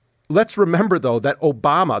 Let's remember, though, that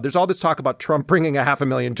Obama, there's all this talk about Trump bringing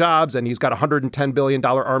 500,000 jobs and he's got a $110 billion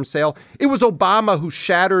arms sale. It was Obama who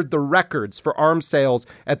shattered the records for arms sales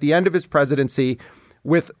at the end of his presidency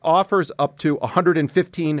with offers up to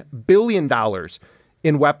 $115 billion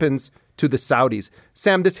in weapons to the Saudis.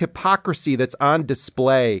 Sam, this hypocrisy that's on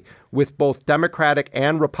display with both Democratic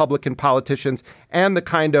and Republican politicians and the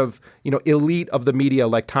kind of, elite of the media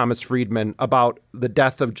like Thomas Friedman about the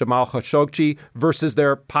death of Jamal Khashoggi versus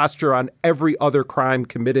their posture on every other crime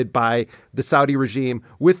committed by the Saudi regime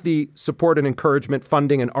with the support and encouragement,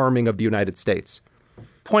 funding, and arming of the United States.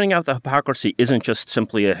 Pointing out the hypocrisy isn't just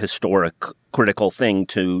simply a historic, critical thing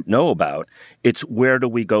to know about. It's where do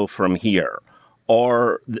we go from here?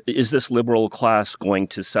 Or is this liberal class going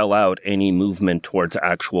to sell out any movement towards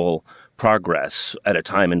actual progress at a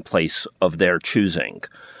time and place of their choosing?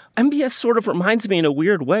 MBS sort of reminds me in a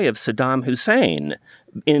weird way of Saddam Hussein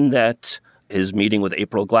in that his meeting with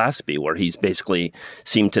April Glaspie, where he's basically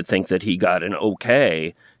seemed to think that he got an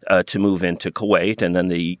okay to move into Kuwait, and then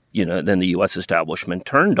the U.S. establishment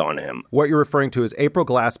turned on him. What you're referring to is April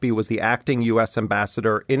Glaspie was the acting U.S.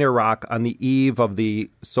 ambassador in Iraq on the eve of the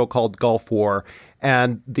so-called Gulf War.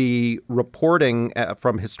 And the reporting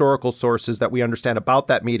from historical sources that we understand about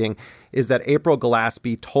that meeting is that April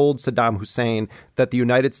Glaspie told Saddam Hussein that the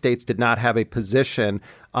United States did not have a position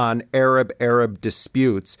on Arab-Arab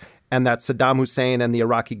disputes, and that Saddam Hussein and the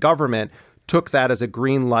Iraqi government took that as a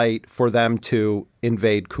green light for them to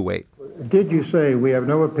invade Kuwait. Did you say we have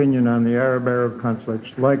no opinion on the Arab-Arab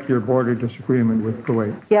conflicts, like your border disagreement with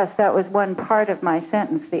Kuwait? Yes, that was one part of my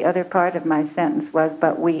sentence. The other part of my sentence was,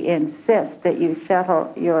 but we insist that you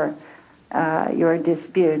settle your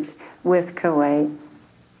disputes with Kuwait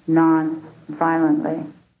non-violently.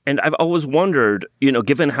 And I've always wondered,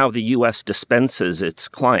 given how the U.S. dispenses its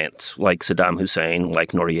clients, like Saddam Hussein,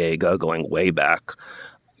 like Noriega, going way back,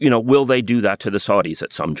 will they do that to the Saudis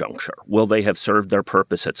at some juncture? Will they have served their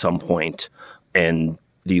purpose at some point and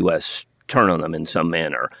the U.S. turn on them in some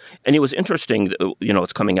manner? And it was interesting that,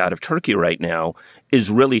 it's coming out of Turkey right now, is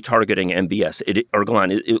really targeting MBS.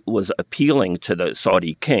 Erdogan, it was appealing to the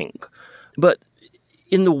Saudi king. But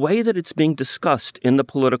in the way that it's being discussed in the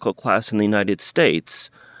political class in the United States,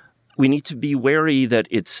 we need to be wary that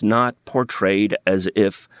it's not portrayed as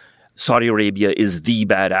if Saudi Arabia is the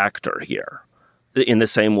bad actor here. In the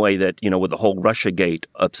same way that, with the whole Russiagate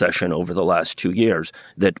obsession over the last 2 years,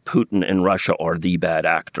 that Putin and Russia are the bad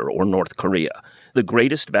actor, or North Korea. The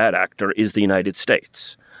greatest bad actor is the United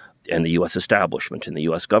States and the U.S. establishment and the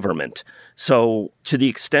U.S. government. So to the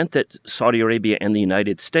extent that Saudi Arabia and the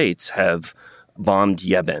United States have bombed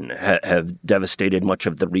Yemen, have devastated much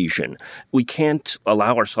of the region, we can't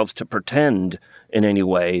allow ourselves to pretend in any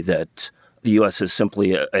way that the U.S. is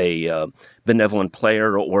simply a benevolent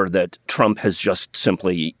player, or that Trump has just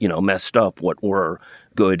simply, messed up what were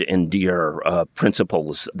good and dear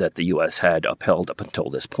principles that the U.S. had upheld up until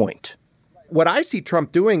this point. What I see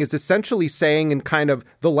Trump doing is essentially saying in kind of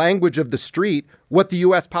the language of the street what the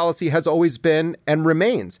U.S. policy has always been and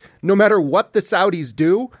remains. No matter what the Saudis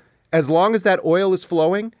do, as long as that oil is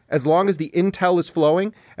flowing, as long as the intel is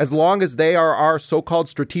flowing, as long as they are our so-called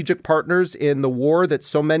strategic partners in the war that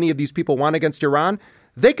so many of these people want against Iran,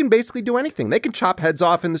 they can basically do anything. They can chop heads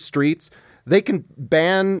off in the streets. They can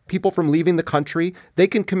ban people from leaving the country. They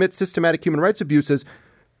can commit systematic human rights abuses,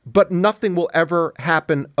 but nothing will ever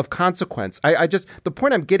happen of consequence. The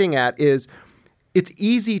point I'm getting at is it's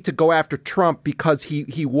easy to go after Trump because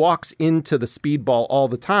he walks into the speedball all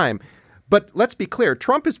the time. But let's be clear,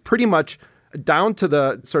 Trump is pretty much down to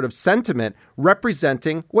the sort of sentiment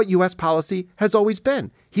representing what U.S. policy has always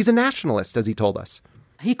been. He's a nationalist, as he told us.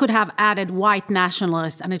 He could have added white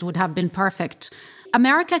nationalist and it would have been perfect.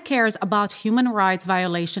 America cares about human rights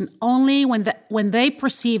violation only when they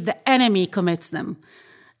perceive the enemy commits them.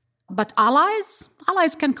 But allies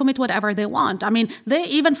can commit whatever they want. I mean, they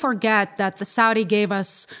even forget that the Saudi gave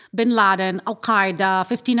us bin Laden, Al-Qaeda,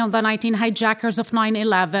 15 of the 19 hijackers of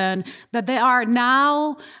 9/11, that they are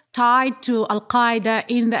now tied to Al-Qaeda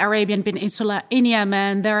in the Arabian Peninsula, in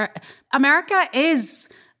Yemen. America is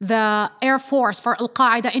the air force for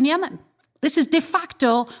Al-Qaeda in Yemen. This is de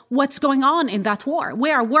facto what's going on in that war. We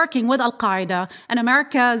are working with Al-Qaeda, and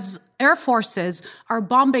America's air forces are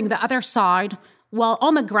bombing the other side, while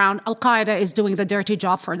on the ground, Al-Qaeda is doing the dirty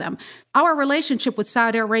job for them. Our relationship with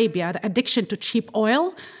Saudi Arabia, the addiction to cheap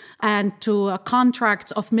oil and to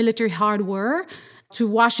contracts of military hardware, to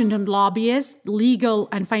Washington lobbyists, legal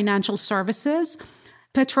and financial services,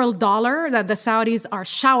 petrodollar that the Saudis are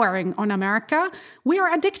showering on America, we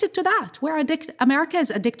are addicted to that. America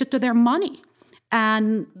is addicted to their money.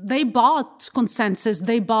 And they bought consensus.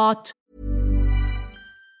 They bought...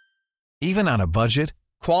 Even on a budget,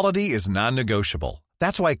 quality is non-negotiable.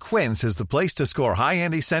 That's why Quince is the place to score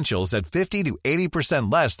high-end essentials at 50 to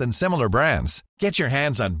 80% less than similar brands. Get your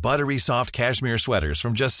hands on buttery soft cashmere sweaters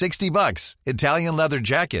from just $60, Italian leather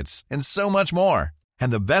jackets, and so much more.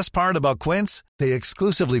 And the best part about Quince, they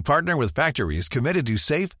exclusively partner with factories committed to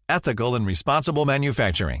safe, ethical, and responsible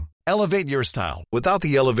manufacturing. Elevate your style without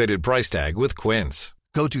the elevated price tag with Quince.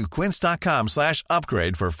 Go to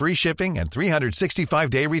quince.com/upgrade for free shipping and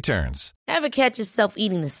 365-day returns. Ever catch yourself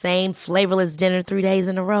eating the same flavorless dinner 3 days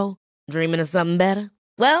in a row? Dreaming of something better?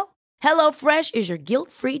 Well, HelloFresh is your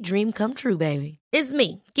guilt-free dream come true, baby. It's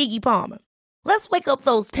me, Keke Palmer. Let's wake up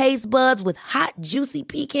those taste buds with hot, juicy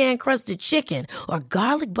pecan-crusted chicken or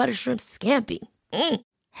garlic butter shrimp scampi.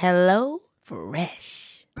 Hello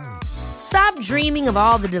Fresh. Stop dreaming of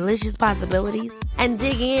all the delicious possibilities and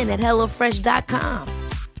dig in at HelloFresh.com.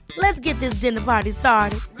 Let's get this dinner party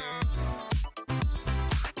started.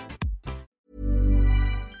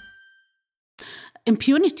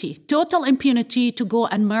 impunity, total impunity to go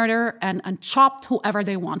and murder and chop whoever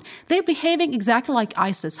they want. They're behaving exactly like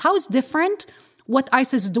ISIS. How is different what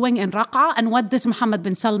ISIS is doing in Raqqa and what this Mohammed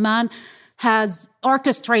bin Salman has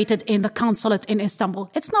orchestrated in the consulate in Istanbul?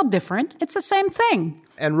 It's not different. It's the same thing.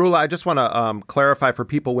 And Rula, I just want to clarify for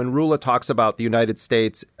people, when Rula talks about the United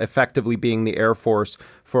States effectively being the Air Force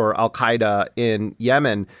for al-Qaeda in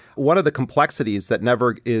Yemen, one of the complexities that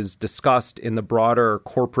never is discussed in the broader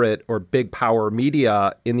corporate or big power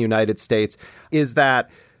media in the United States is that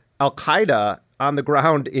al-Qaeda on the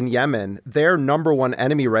ground in Yemen, their number one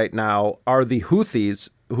enemy right now are the Houthis,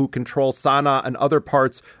 who control Sana'a and other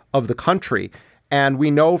parts of the country. And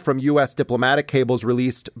we know from U.S. diplomatic cables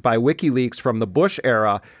released by WikiLeaks from the Bush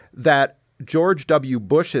era that George W.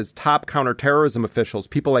 Bush's top counterterrorism officials,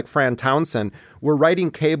 people like Fran Townsend, were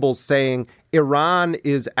writing cables saying Iran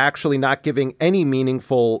is actually not giving any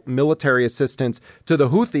meaningful military assistance to the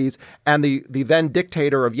Houthis. And the then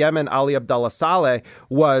dictator of Yemen, Ali Abdullah Saleh,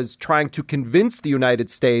 was trying to convince the United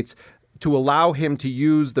States to allow him to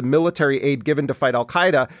use the military aid given to fight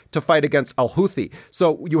al-Qaeda to fight against al-Houthi.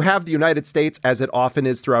 So you have the United States, as it often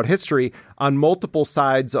is throughout history, on multiple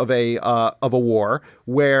sides of a war,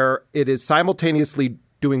 where it is simultaneously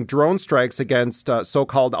doing drone strikes against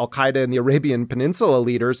so-called al-Qaeda and the Arabian Peninsula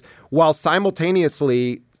leaders, while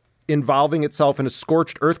simultaneously involving itself in a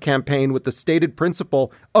scorched earth campaign with the stated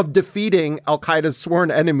principle of defeating al-Qaeda's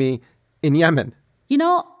sworn enemy in Yemen. You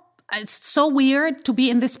know, it's so weird to be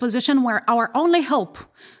in this position where our only hope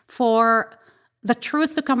for the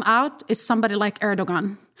truth to come out is somebody like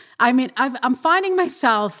Erdogan. I mean, I'm finding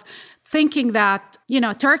myself thinking that,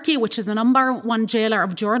 Turkey, which is the number one jailer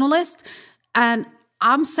of journalists, and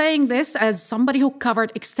I'm saying this as somebody who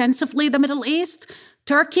covered extensively the Middle East,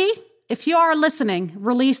 Turkey, if you are listening,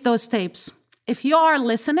 release those tapes. If you are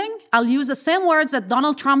listening, I'll use the same words that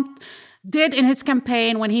Donald Trump did in his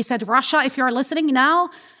campaign when he said, Russia, if you're listening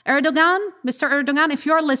now, Mr. Erdogan, if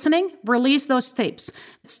you're listening, release those tapes.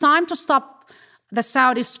 It's time to stop the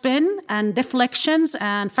Saudi spin and deflections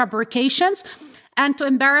and fabrications and to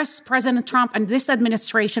embarrass President Trump and this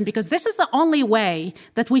administration, because this is the only way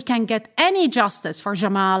that we can get any justice for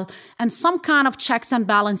Jamal and some kind of checks and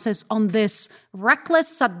balances on this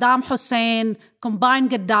reckless Saddam Hussein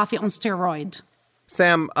combined Gaddafi on steroid.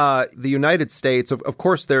 Sam, the United States, of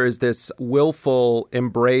course, there is this willful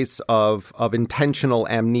embrace of intentional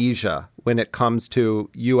amnesia when it comes to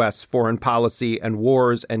U.S. foreign policy and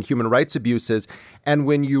wars and human rights abuses. And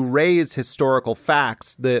when you raise historical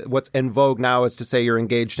facts, what's in vogue now is to say you're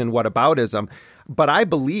engaged in whataboutism. But I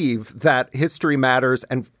believe that history matters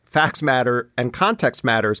and facts matter and context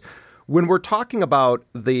matters. When we're talking about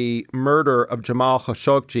the murder of Jamal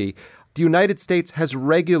Khashoggi, the United States has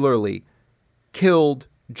regularly killed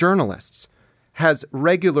journalists, has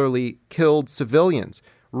regularly killed civilians,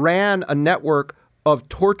 ran a network of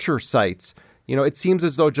torture sites. It seems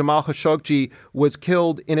as though Jamal Khashoggi was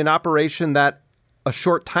killed in an operation that a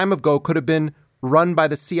short time ago could have been run by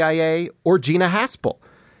the CIA or Gina Haspel.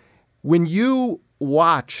 When you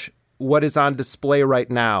watch what is on display right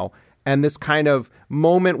now and this kind of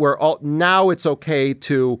moment where now it's okay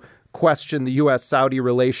to question the U.S.-Saudi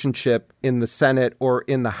relationship in the Senate or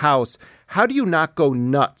in the House, how do you not go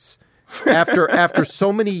nuts after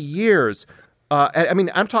so many years?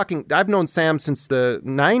 I've known Sam since the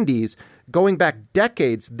 90s. Going back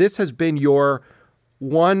decades, this has been your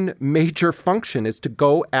one major function, is to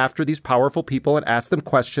go after these powerful people and ask them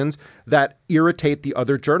questions that irritate the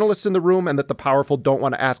other journalists in the room and that the powerful don't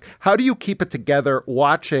want to ask. How do you keep it together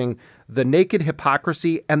watching the naked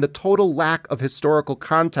hypocrisy and the total lack of historical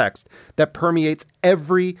context that permeates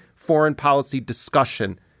every foreign policy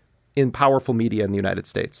discussion in powerful media in the United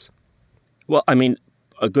States? Well,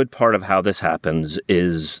 a good part of how this happens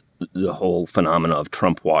is the whole phenomena of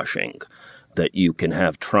Trump washing, that you can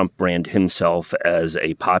have Trump brand himself as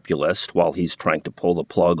a populist while he's trying to pull the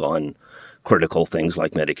plug on critical things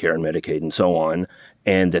like Medicare and Medicaid and so on,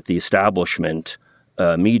 and that the establishment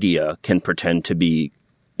media can pretend to be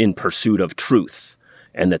in pursuit of truth,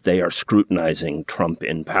 and that they are scrutinizing Trump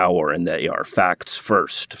in power, and they are facts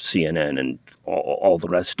first, CNN and all the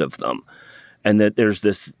rest of them. And that there's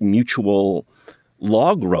this mutual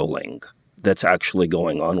log rolling that's actually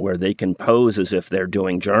going on where they can pose as if they're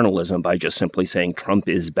doing journalism by just simply saying Trump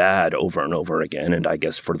is bad over and over again. And I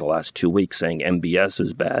guess for the last 2 weeks saying MBS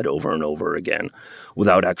is bad over and over again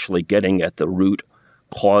without actually getting at the root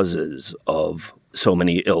causes of so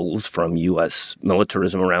many ills, from U.S.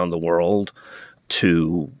 militarism around the world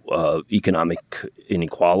to economic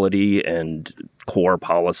inequality and core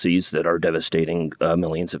policies that are devastating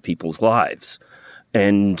millions of people's lives.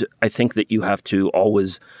 And I think that you have to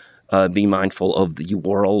always be mindful of the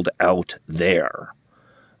world out there.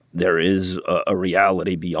 There is a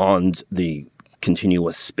reality beyond the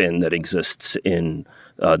continuous spin that exists in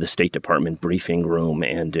the State Department briefing room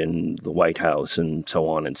and in the White House and so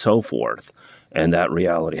on and so forth. And that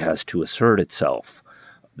reality has to assert itself.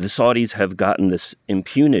 The Saudis have gotten this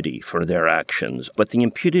impunity for their actions, but the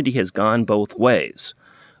impunity has gone both ways.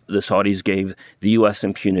 The Saudis gave the U.S.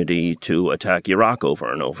 impunity to attack Iraq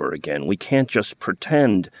over and over again. We can't just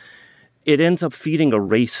pretend. It ends up feeding a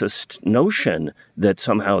racist notion that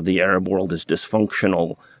somehow the Arab world is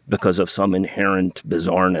dysfunctional because of some inherent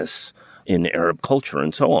bizarreness in Arab culture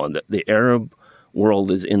and so on. The Arab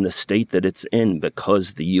world is in the state that it's in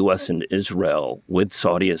because the U.S. and Israel, with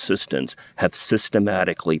Saudi assistance, have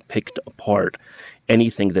systematically picked apart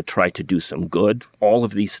anything that tried to do some good. All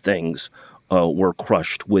of these things were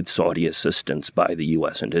crushed with Saudi assistance by the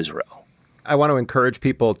U.S. and Israel. I want to encourage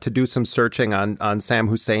people to do some searching on Sam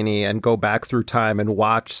Husseini and go back through time and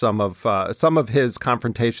watch some of his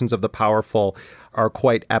confrontations of the powerful are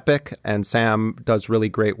quite epic. And Sam does really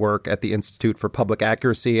great work at the Institute for Public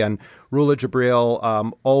Accuracy. And Roula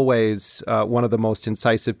Jibril, always one of the most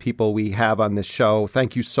incisive people we have on this show.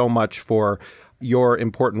 Thank you so much for your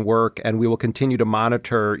important work, and we will continue to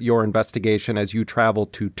monitor your investigation as you travel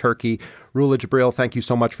to Turkey. Roula Jibril, thank you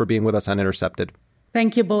so much for being with us on Intercepted.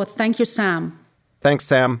 Thank you both. Thank you, Sam. Thanks,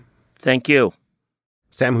 Sam. Thank you.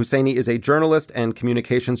 Sam Husseini is a journalist and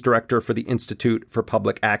communications director for the Institute for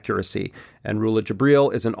Public Accuracy. And Roula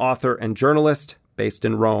Jibril is an author and journalist based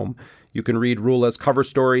in Rome. You can read Roula's cover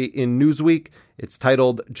story in Newsweek. It's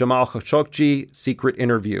titled Jamal Khashoggi, Secret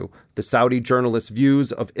Interview, the Saudi Journalist's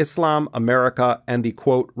Views of Islam, America, and the,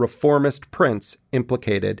 quote, reformist prince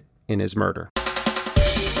implicated in his murder.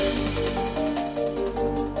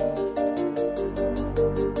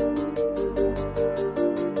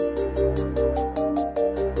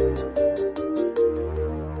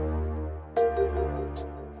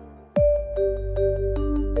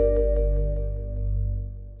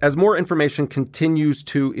 As more information continues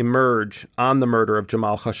to emerge on the murder of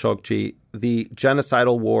Jamal Khashoggi, the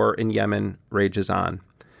genocidal war in Yemen rages on.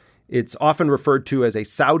 It's often referred to as a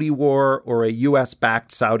Saudi war or a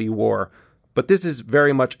U.S.-backed Saudi war, but this is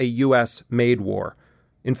very much a U.S.-made war.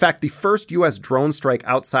 In fact, the first U.S. drone strike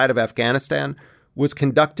outside of Afghanistan was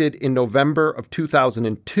conducted in November of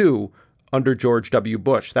 2002 under George W.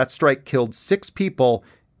 Bush. That strike killed 6 people,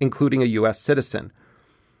 including a U.S. citizen.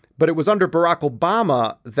 But it was under Barack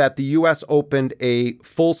Obama that the U.S. opened a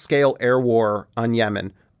full-scale air war on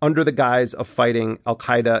Yemen under the guise of fighting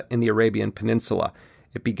al-Qaeda in the Arabian Peninsula.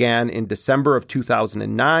 It began in December of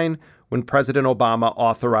 2009 when President Obama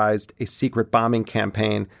authorized a secret bombing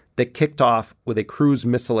campaign that kicked off with a cruise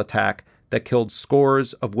missile attack that killed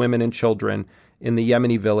scores of women and children in the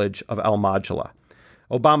Yemeni village of al-Majla.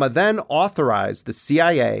 Obama then authorized the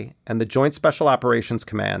CIA and the Joint Special Operations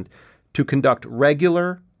Command to conduct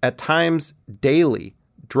regular, at times daily,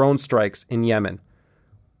 drone strikes in Yemen.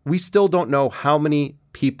 We still don't know how many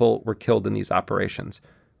people were killed in these operations,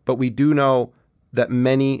 but we do know that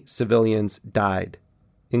many civilians died,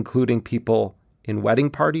 including people in wedding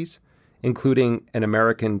parties, including an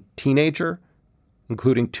American teenager,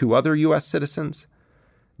 including 2 other U.S. citizens.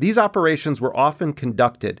 These operations were often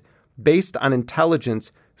conducted based on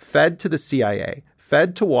intelligence fed to the CIA,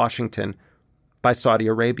 fed to Washington by Saudi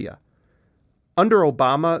Arabia. Under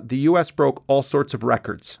Obama, the U.S. broke all sorts of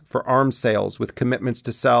records for arms sales with commitments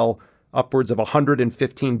to sell upwards of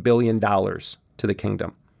 $115 billion to the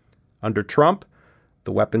kingdom. Under Trump,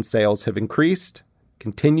 the weapons sales have increased,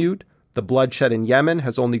 continued, the bloodshed in Yemen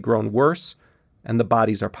has only grown worse, and the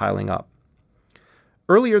bodies are piling up.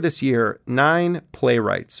 Earlier this year, 9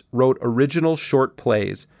 playwrights wrote original short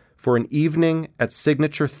plays for an evening at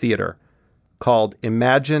Signature Theater called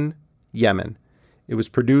Imagine Yemen. It was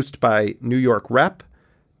produced by New York Rep,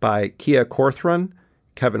 by Kia Corthron,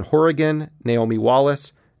 Kevin Horrigan, Naomi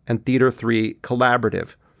Wallace, and Theater 3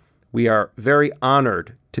 Collaborative. We are very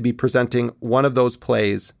honored to be presenting one of those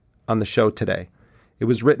plays on the show today. It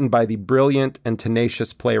was written by the brilliant and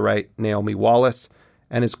tenacious playwright Naomi Wallace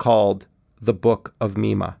and is called The Book of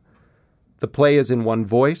Mima. The play is in one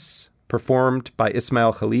voice, performed by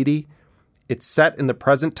Ismail Khalidi. It's set in the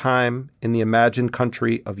present time in the imagined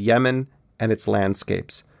country of Yemen and its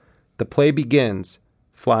landscapes. The play begins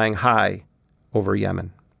flying high over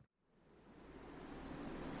Yemen.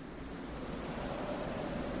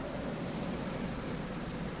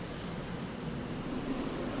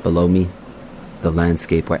 Below me, the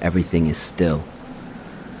landscape where everything is still.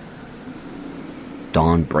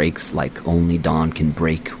 Dawn breaks like only dawn can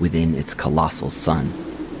break within its colossal sun.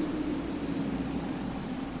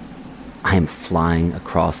 I am flying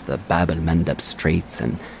across the Bab el-Mandeb Straits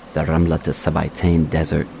and the Ramlat al-Sabaytain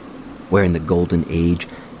Desert, where in the Golden Age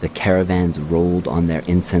the caravans rolled on their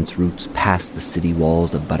incense routes past the city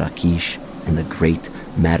walls of Barakish, and the great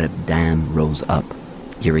Marib Dam rose up,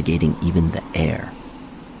 irrigating even the air.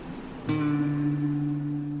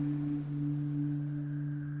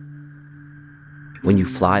 When you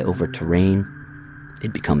fly over terrain,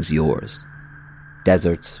 it becomes yours.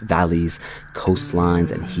 Deserts, valleys,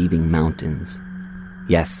 coastlines, and heaving mountains.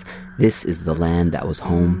 Yes, this is the land that was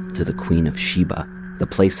home to the Queen of Sheba, the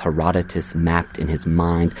place Herodotus mapped in his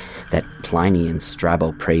mind that Pliny and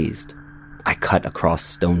Strabo praised. I cut across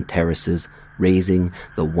stone terraces, raising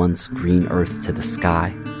the once green earth to the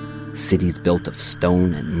sky. Cities built of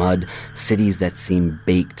stone and mud, cities that seem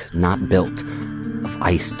baked, not built, of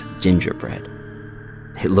iced gingerbread.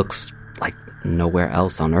 It looks like nowhere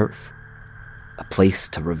else on earth. A place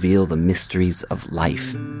to reveal the mysteries of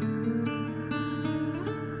life.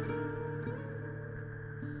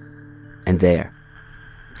 And there,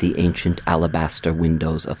 the ancient alabaster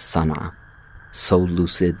windows of Sana'a, so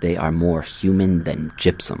lucid they are more human than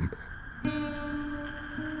gypsum.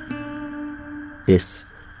 This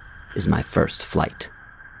is my first flight.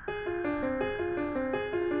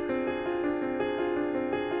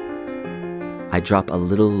 I drop a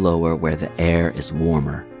little lower where the air is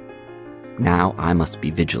warmer. Now I must be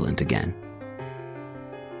vigilant again.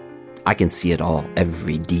 I can see it all,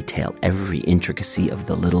 every detail, every intricacy of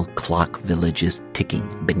the little clock villages ticking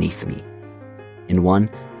beneath me. In one,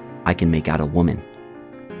 I can make out a woman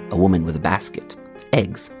with a basket,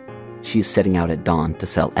 eggs. She is setting out at dawn to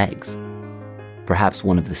sell eggs. Perhaps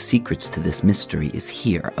one of the secrets to this mystery is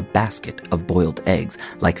here, a basket of boiled eggs,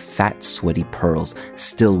 like fat, sweaty pearls,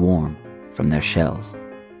 still warm from their shells.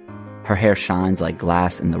 Her hair shines like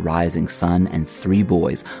glass in the rising sun, and 3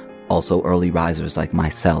 boys, also early risers like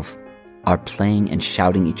myself, are playing and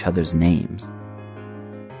shouting each other's names.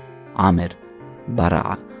 Amir,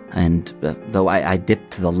 Bara, and though I dip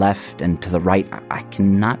to the left and to the right, I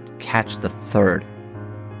cannot catch the third.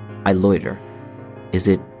 I loiter. Is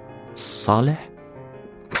it Saleh?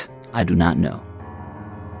 I do not know.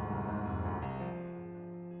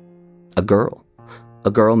 A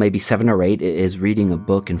girl maybe 7 or 8, is reading a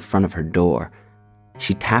book in front of her door.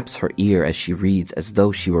 She taps her ear as she reads, as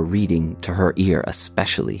though she were reading to her ear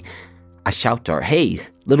especially. I shout to her, "Hey,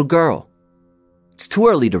 little girl, it's too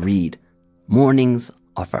early to read. Mornings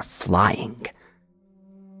are for flying."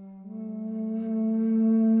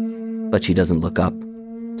 But she doesn't look up,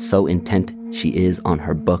 so intent she is on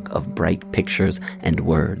her book of bright pictures and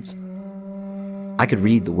words. I could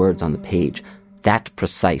read the words on the page. That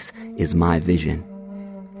precise is my vision.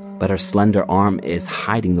 But her slender arm is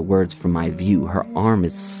hiding the words from my view. Her arm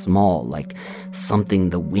is small, like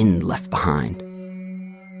something the wind left behind.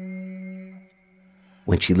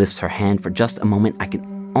 When she lifts her hand for just a moment, I can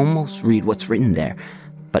almost read what's written there.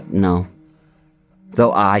 But no.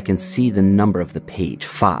 Though I can see the number of the page,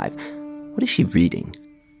 5. What is she reading?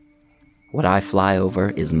 What I fly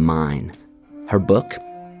over is mine. Her book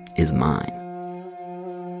is mine.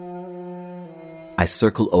 I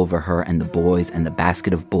circle over her and the boys and the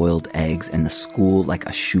basket of boiled eggs and the school like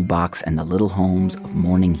a shoebox and the little homes of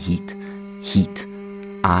morning heat. Heat.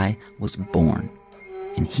 I was born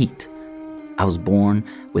in heat. I was born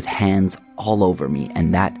with hands all over me,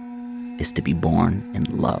 and that is to be born in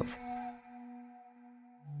love.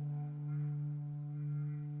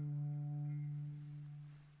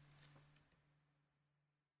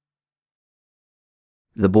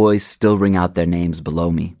 The boys still ring out their names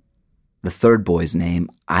below me. The third boy's name,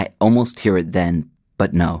 I almost hear it then,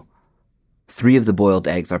 but no. 3 of the boiled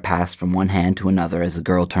eggs are passed from one hand to another as the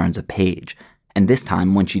girl turns a page, and this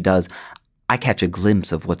time, when she does, I catch a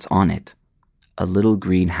glimpse of what's on it. A little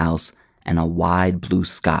green house and a wide blue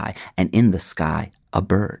sky, and in the sky, a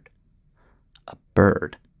bird. A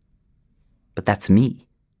bird. But that's me.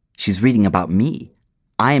 She's reading about me.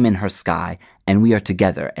 I am in her sky, and we are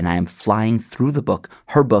together, and I am flying through the book,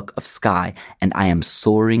 her book of sky, and I am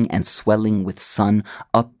soaring and swelling with sun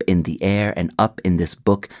up in the air and up in this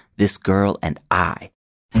book, this girl and I.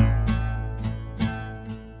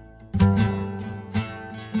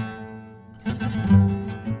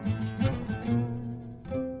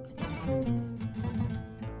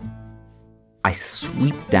 I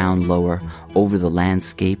sweep down lower over the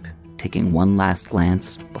landscape, taking one last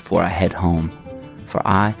glance before I head home. For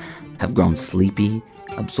I have grown sleepy,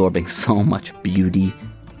 absorbing so much beauty,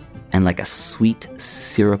 and like a sweet,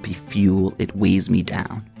 syrupy fuel, it weighs me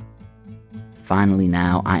down. Finally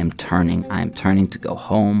now, I am turning to go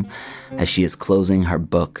home as she is closing her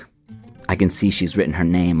book. I can see she's written her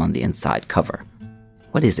name on the inside cover.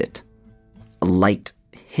 What is it? a light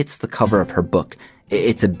hits the cover of her book.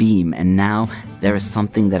 It's a beam, and now there is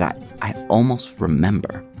something that I almost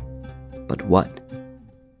remember. But what?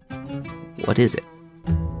 What is it?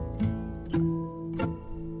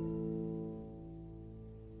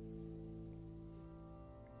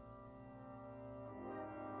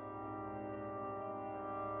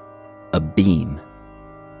 A beam.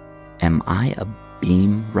 Am I a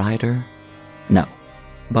beam rider? No.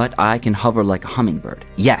 But I can hover like a hummingbird.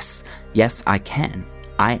 Yes, I can.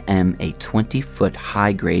 I am a 20-foot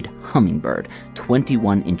high-grade hummingbird,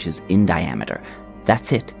 21 inches in diameter.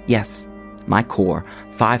 That's it, yes. My core,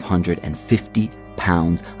 550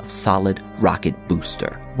 pounds of solid rocket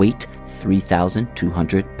booster. Weight,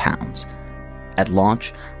 3,200 pounds. At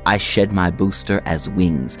launch, I shed my booster as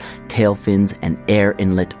wings, tail fins and air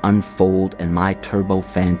inlet unfold, and my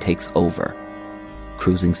turbofan takes over.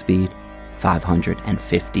 Cruising speed,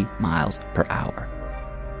 550 miles per hour.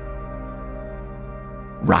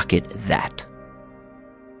 Rocket that.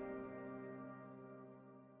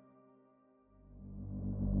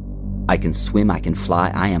 I can swim, I can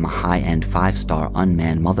fly, I am a high-end 5-star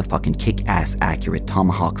unmanned motherfucking kick-ass accurate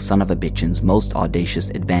Tomahawk son of a bitchin's most audacious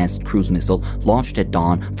advanced cruise missile launched at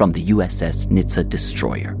dawn from the USS Nitsa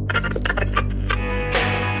destroyer.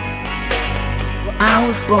 I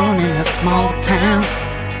was born in a small town,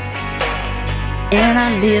 and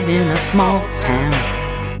I live in a small town.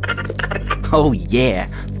 Oh yeah,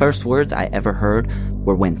 first words I ever heard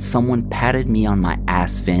were when someone patted me on my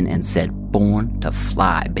ass fin and said, "Born to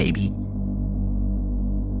fly, baby."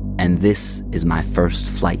 And this is my first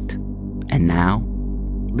flight. And now,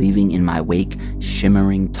 leaving in my wake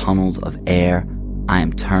shimmering tunnels of air, I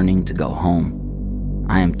am turning to go home.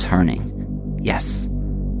 I am turning, yes.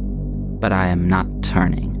 But I am not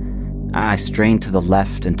turning. I strain to the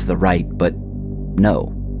left and to the right, but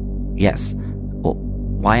no. Yes. Well,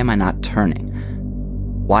 why am I not turning?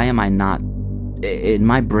 Why am I not... In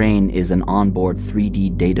my brain is an onboard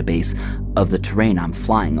 3D database of the terrain I'm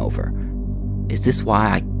flying over. Is this why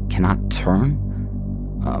I cannot turn?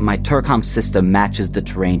 My Tercom system matches the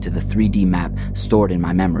terrain to the 3D map stored in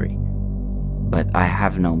my memory. But I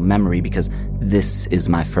have no memory because this is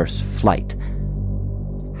my first flight.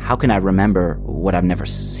 How can I remember what I've never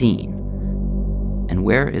seen? And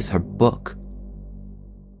where is her book?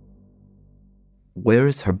 Where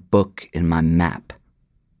is her book in my map?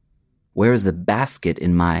 Where is the basket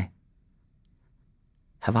in my...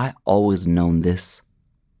 Have I always known this?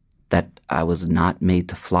 That I was not made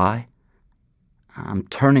to fly? I'm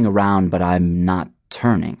turning around, but I'm not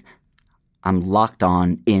turning. I'm locked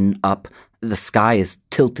on, in, up. The sky is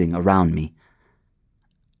tilting around me.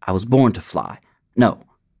 I was born to fly. No.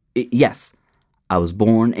 Yes. I was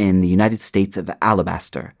born in the United States of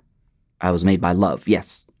Alabaster. I was made by love.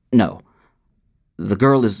 Yes. No. The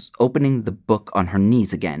girl is opening the book on her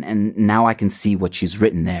knees again, and now I can see what she's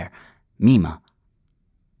written there. Mima.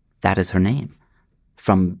 That is her name.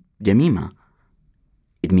 From Yemima.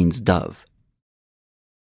 It means dove.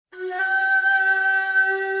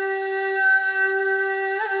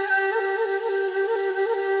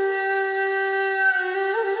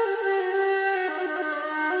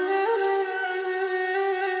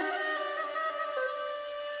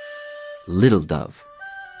 Little dove.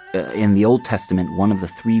 In the Old Testament, one of the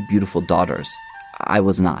 3 beautiful daughters. I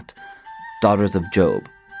was not. Daughters of Job.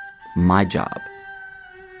 My job.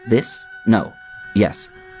 This? No.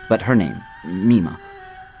 Yes. But her name. Mima.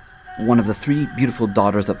 One of the 3 beautiful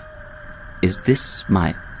daughters of... Is this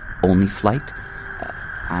my only flight?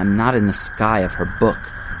 I'm not in the sky of her book.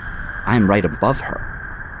 I'm right above her.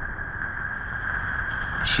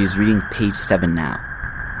 She's reading page 7 now.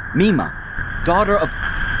 Mima, daughter of...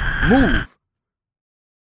 Move!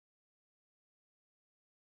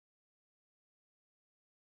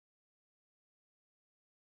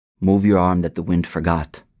 Move your arm that the wind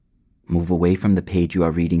forgot. Move away from the page you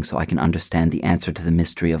are reading so I can understand the answer to the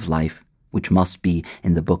mystery of life, which must be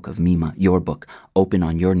in the book of Mima, your book, open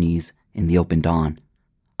on your knees in the open dawn.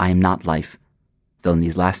 I am not life, though in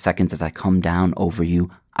these last seconds as I come down over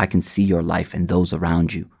you, I can see your life and those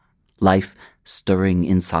around you. Life stirring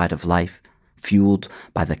inside of life, fueled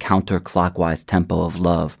by the counterclockwise tempo of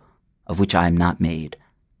love, of which I am not made,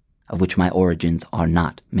 of which my origins are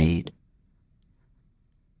not made.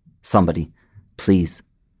 Somebody, please.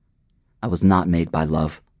 I was not made by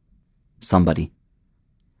love. Somebody,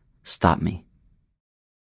 stop me.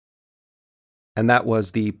 And that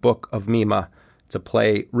was the Book of Mima. It's a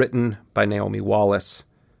play written by Naomi Wallace.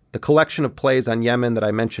 The collection of plays on Yemen that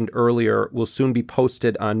I mentioned earlier will soon be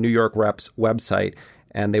posted on New York Rep's website,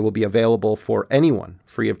 and they will be available for anyone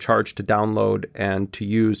free of charge to download and to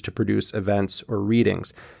use to produce events or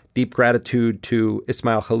readings. Deep gratitude to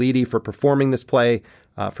Ismail Khalidi for performing this play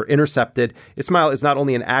for Intercepted. Ismail is not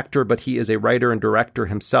only an actor, but he is a writer and director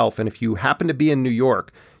himself. And if you happen to be in New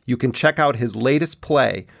York, you can check out his latest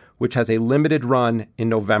play, which has a limited run in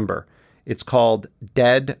November. It's called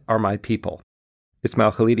Dead Are My People.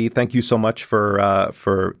 Ismail Khalidi, thank you so much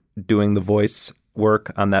for doing the voice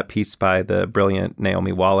work on that piece by the brilliant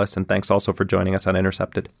Naomi Wallace. And thanks also for joining us on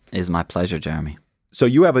Intercepted. It is my pleasure, Jeremy. So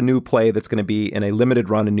you have a new play that's going to be in a limited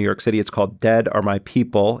run in New York City. It's called Dead Are My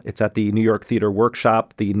People. It's at the New York Theater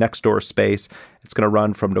Workshop, the next door space. It's going to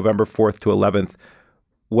run from November 4th to 11th.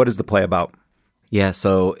 What is the play about? Yeah,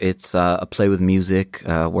 so it's a play with music,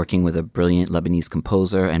 working with a brilliant Lebanese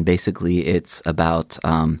composer. And basically it's about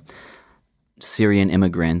Syrian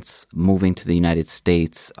immigrants moving to the United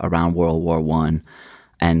States around World War I,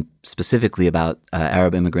 and specifically about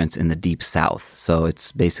Arab immigrants in the Deep South. So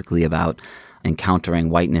it's basically about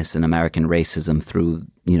encountering whiteness and American racism through,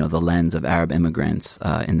 the lens of Arab immigrants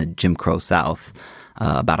in the Jim Crow South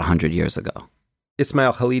about 100 years ago.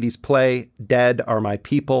 Ismail Khalidi's play, Dead Are My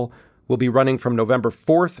People, will be running from November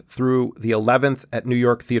 4th through the 11th at New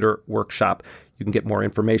York Theater Workshop. You can get more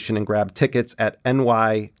information and grab tickets at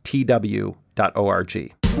nytw.org.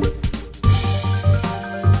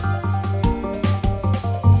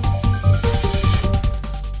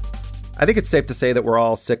 I think it's safe to say that we're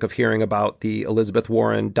all sick of hearing about the Elizabeth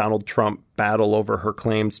Warren-Donald Trump battle over her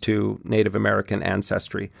claims to Native American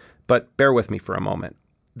ancestry. But bear with me for a moment.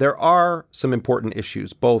 There are some important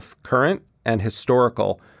issues, both current and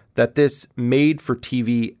historical, that this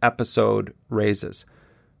made-for-TV episode raises.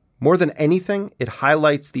 More than anything, it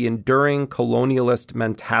highlights the enduring colonialist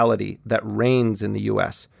mentality that reigns in the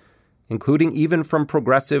U.S., including even from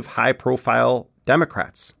progressive, high-profile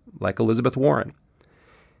Democrats like Elizabeth Warren.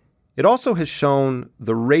 It also has shown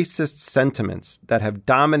the racist sentiments that have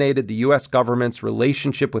dominated the U.S. government's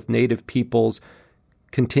relationship with Native peoples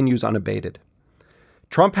continues unabated.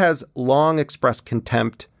 Trump has long expressed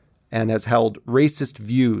contempt and has held racist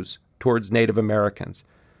views towards Native Americans.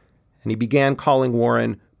 And he began calling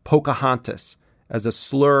Warren Pocahontas as a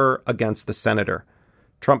slur against the senator.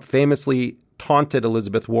 Trump famously taunted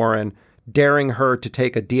Elizabeth Warren, daring her to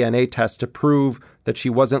take a DNA test to prove that she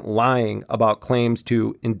wasn't lying about claims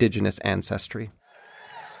to indigenous ancestry.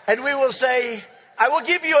 And we will say, I will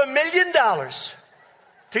give you $1 million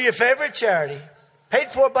to your favorite charity, paid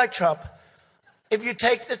for by Trump, if you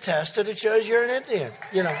take the test and it shows you're an Indian,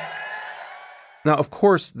 Now, of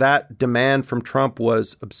course, that demand from Trump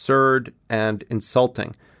was absurd and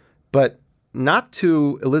insulting, but not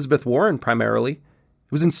to Elizabeth Warren primarily.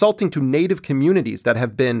 It was insulting to Native communities that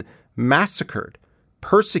have been massacred,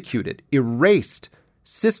 persecuted, erased,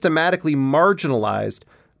 systematically marginalized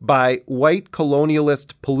by white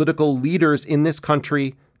colonialist political leaders in this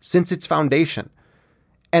country since its foundation.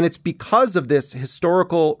 And it's because of this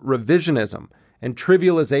historical revisionism and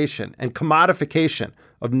trivialization and commodification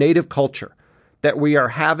of Native culture that we are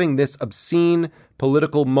having this obscene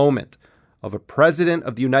political moment of a president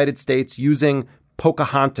of the United States using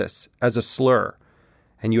Pocahontas as a slur.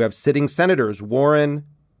 And you have sitting senators Warren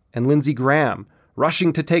and Lindsey Graham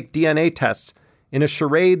rushing to take DNA tests in a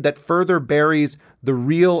charade that further buries the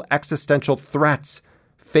real existential threats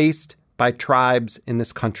faced by tribes in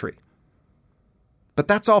this country. But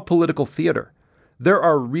that's all political theater. There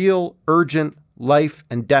are real, urgent life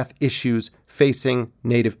and death issues facing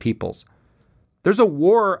Native peoples. There's a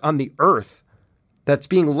war on the earth that's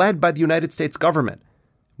being led by the United States government.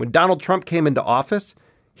 When Donald Trump came into office,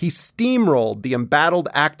 he steamrolled the embattled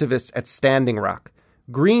activists at Standing Rock,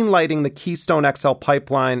 greenlighting the Keystone XL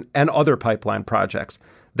pipeline and other pipeline projects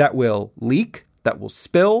that will leak, that will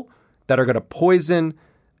spill, that are going to poison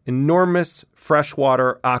enormous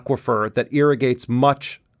freshwater aquifer that irrigates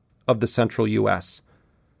much of the central U.S.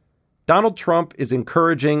 Donald Trump is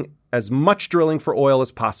encouraging as much drilling for oil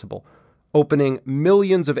as possible, opening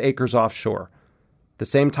millions of acres offshore. At the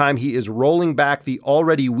same time, he is rolling back the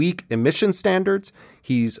already weak emission standards.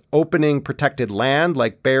 He's opening protected land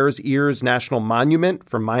like Bears Ears National Monument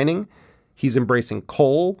for mining. He's embracing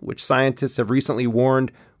coal, which scientists have recently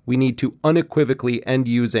warned we need to unequivocally end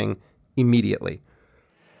using immediately.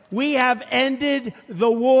 We have ended the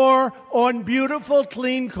war on beautiful,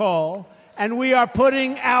 clean coal, and we are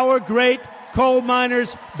putting our great coal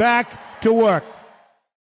miners back to work.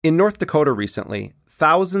 In North Dakota recently,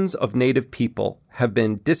 thousands of Native people have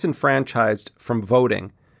been disenfranchised from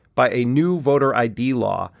voting by a new voter ID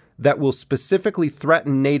law that will specifically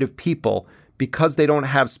threaten Native people because they don't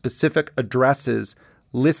have specific addresses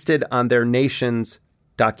listed on their nation's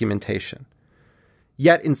documentation.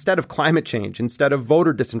 Yet instead of climate change, instead of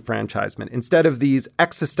voter disenfranchisement, instead of these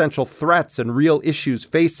existential threats and real issues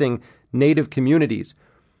facing Native communities,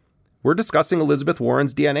 we're discussing Elizabeth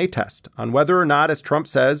Warren's DNA test on whether or not, as Trump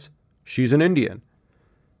says, she's an Indian.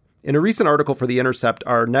 In a recent article for The Intercept,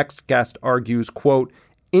 our next guest argues, quote,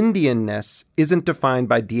 Indianness isn't defined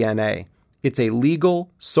by DNA. It's a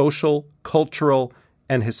legal, social, cultural,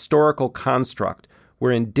 and historical construct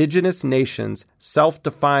where indigenous nations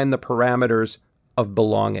self-define the parameters of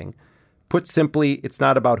belonging. Put simply, it's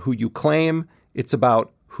not about who you claim, it's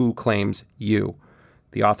about who claims you.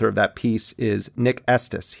 The author of that piece is Nick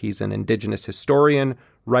Estes. He's an indigenous historian,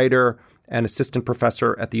 writer, and assistant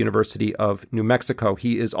professor at the University of New Mexico.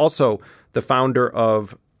 He is also the founder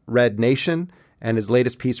of Red Nation, and his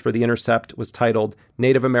latest piece for The Intercept was titled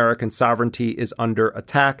Native American Sovereignty is Under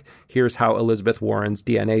Attack. Here's how Elizabeth Warren's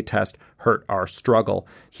DNA test hurt our struggle.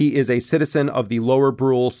 He is a citizen of the Lower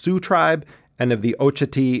Brule Sioux tribe and of the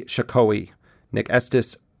Oceti Sakowin. Nick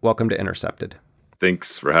Estes, welcome to Intercepted.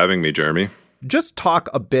 Thanks for having me, Jeremy. Just talk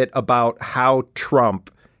a bit about how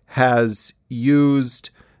Trump has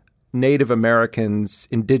used Native Americans,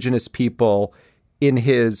 indigenous people, in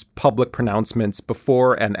his public pronouncements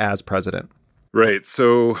before and as president. Right.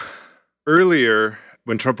 So earlier,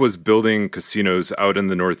 when Trump was building casinos out in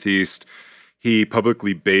the Northeast, he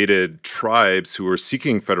publicly baited tribes who were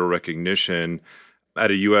seeking federal recognition at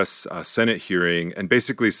a U.S. Senate hearing and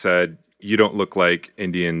basically said, you don't look like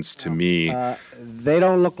Indians to me. They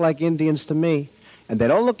don't look like Indians to me. And they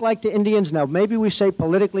don't look like the Indians. Now, maybe we say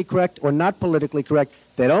politically correct or not politically correct.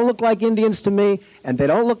 They don't look like Indians to me, and they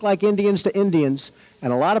don't look like Indians to Indians.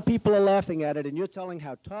 And a lot of people are laughing at it, and you're telling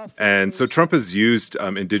how tough. And so Trump has used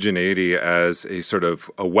indigeneity as a sort of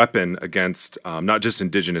a weapon against not just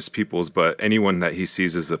indigenous peoples, but anyone that he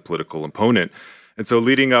sees as a political opponent. And so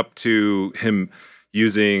leading up to him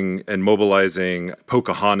using and mobilizing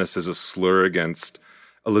Pocahontas as a slur against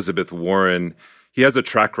Elizabeth Warren, he has a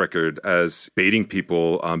track record as baiting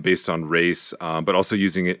people based on race, but also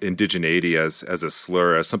using indigeneity as a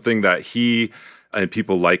slur, as something that he and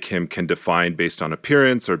people like him can define based on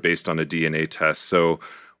appearance or based on a DNA test. So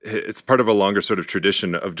it's part of a longer sort of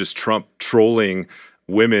tradition of just Trump trolling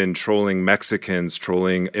women, trolling Mexicans,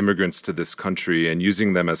 trolling immigrants to this country and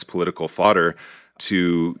using them as political fodder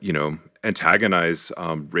to, antagonize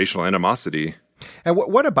racial animosity. And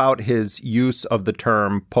what about his use of the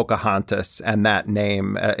term Pocahontas and that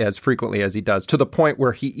name as frequently as he does, to the point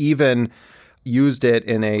where he even used it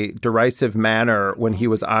in a derisive manner when he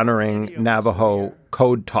was honoring Navajo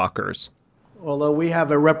code talkers? Although we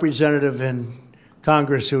have a representative in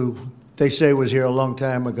Congress who they say was here a long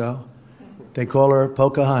time ago. They call her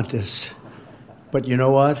Pocahontas. But you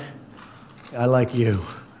know what? I like you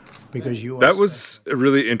because you are. That was a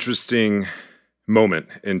really interesting moment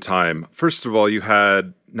in time. First of all, you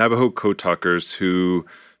had Navajo code talkers who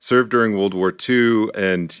served during World War II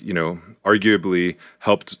and, arguably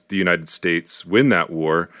helped the United States win that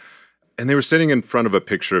war. And they were standing in front of a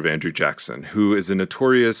picture of Andrew Jackson, who is a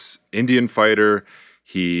notorious Indian fighter.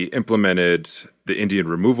 He implemented the Indian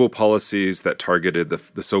removal policies that targeted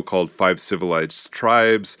the so-called 5 civilized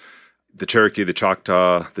tribes, the Cherokee, the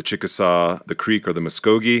Choctaw, the Chickasaw, the Creek, or the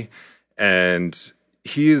Muskogee. And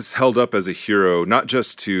he is held up as a hero, not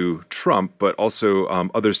just to Trump, but also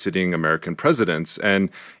other sitting American presidents. And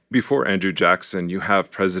before Andrew Jackson, you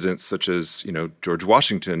have presidents such as, George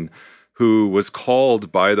Washington, who was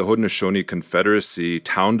called by the Haudenosaunee Confederacy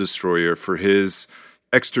town destroyer for his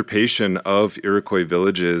extirpation of Iroquois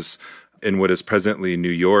villages in what is presently New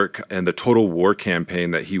York and the total war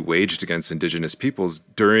campaign that he waged against indigenous peoples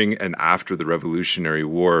during and after the Revolutionary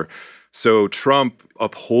War. So Trump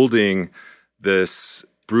upholding this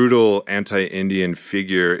brutal anti-Indian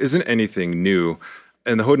figure isn't anything new.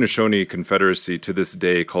 And the Haudenosaunee Confederacy to this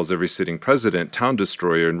day calls every sitting president town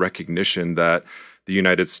destroyer in recognition that the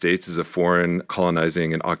United States is a foreign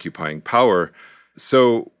colonizing and occupying power.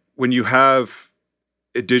 So when you have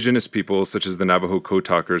indigenous people such as the Navajo code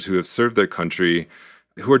talkers who have served their country,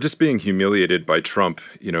 who are just being humiliated by Trump,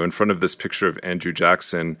 in front of this picture of Andrew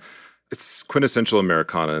Jackson, it's quintessential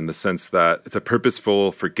Americana in the sense that it's a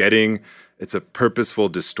purposeful forgetting. It's a purposeful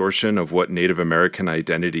distortion of what Native American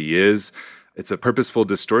identity is. It's a purposeful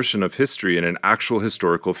distortion of history and an actual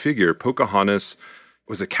historical figure. Pocahontas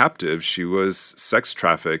was a captive. She was sex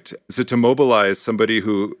trafficked. So to mobilize somebody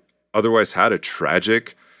who otherwise had a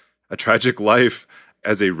tragic life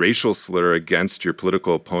as a racial slur against your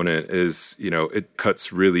political opponent is, it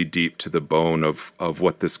cuts really deep to the bone of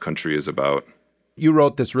what this country is about. You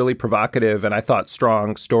wrote this really provocative and I thought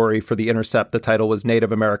strong story for The Intercept. The title was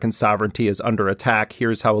Native American Sovereignty is Under Attack.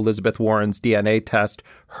 Here's how Elizabeth Warren's DNA test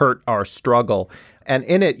hurt our struggle. And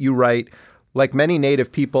in it, you write, like many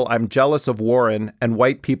Native people, I'm jealous of Warren and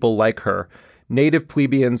white people like her. Native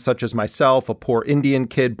plebeians such as myself, a poor Indian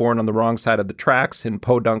kid born on the wrong side of the tracks in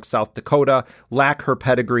Podunk, South Dakota, lack her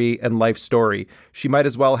pedigree and life story. She might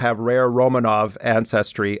as well have rare Romanov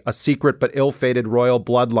ancestry, a secret but ill-fated royal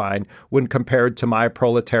bloodline when compared to my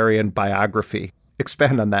proletarian biography.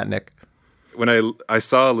 Expand on that, Nick. When I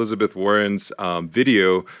saw Elizabeth Warren's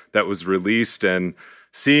video that was released and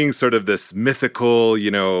seeing sort of this mythical,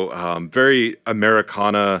 very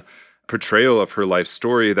Americana portrayal of her life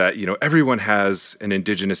story that, everyone has an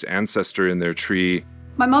indigenous ancestor in their tree.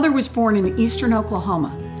 My mother was born in eastern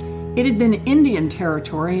Oklahoma. It had been Indian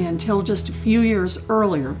territory until just a few years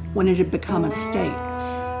earlier when it had become a state.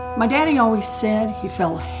 My daddy always said he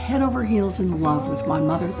fell head over heels in love with my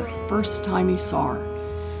mother the first time he saw her.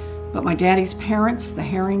 But my daddy's parents, the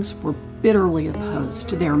Herrings, were bitterly opposed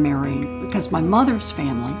to their marrying because my mother's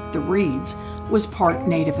family, the Reeds, was part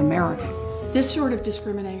Native American. This sort of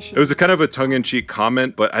discrimination... It was a kind of a tongue-in-cheek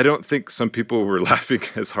comment, but I don't think some people were laughing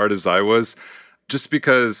as hard as I was, just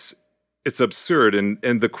because it's absurd. And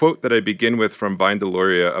the quote that I begin with from Vine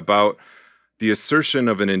Deloria about the assertion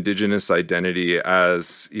of an indigenous identity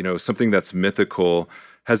as, something that's mythical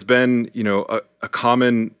has been, a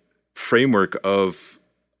common framework of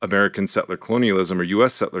American settler colonialism or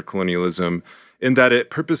U.S. settler colonialism, in that it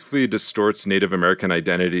purposely distorts Native American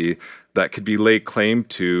identity that could be laid claim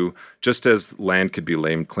to just as land could be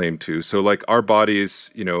laid claim to. So like our bodies,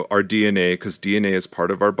 our DNA, because DNA is part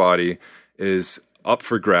of our body, is up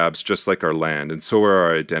for grabs just like our land, and so are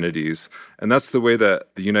our identities. And that's the way that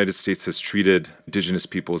the United States has treated indigenous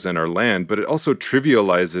peoples and our land, but it also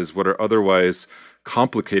trivializes what are otherwise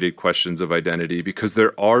complicated questions of identity, because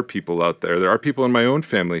there are people out there. There are people in my own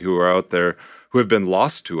family who are out there who have been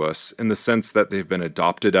lost to us in the sense that they've been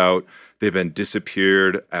adopted out, they've been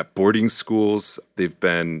disappeared at boarding schools, they've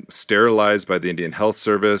been sterilized by the Indian Health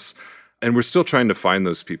Service, and we're still trying to find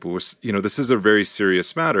those people. This is a very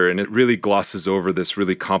serious matter, and it really glosses over this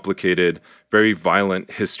really complicated, very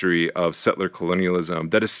violent history of settler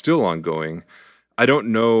colonialism that is still ongoing. I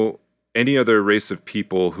don't know any other race of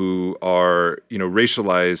people who are,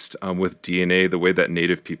 racialized with DNA the way that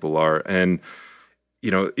Native people are. And,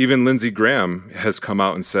 even Lindsey Graham has come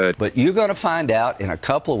out and said, but you're going to find out in a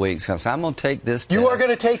couple of weeks, because I'm going to take this test. You are going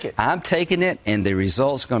to take it. I'm taking it, and the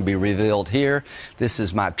results are going to be revealed here. This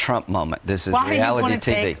is my Trump moment. This is reality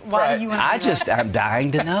TV. Why do you want to I'm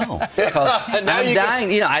dying to know. Because I'm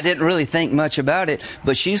dying. I didn't really think much about it,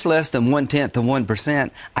 but she's less than 1/10 of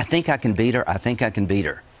 1%. I think I can beat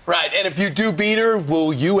her. Right, and if you do beat her,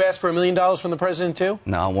 will you ask for $1 million from the president too?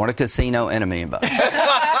 No, I want a casino and $1 million.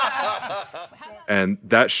 And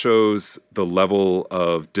that shows the level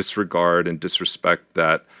of disregard and disrespect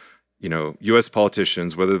that, U.S.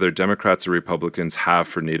 politicians, whether they're Democrats or Republicans, have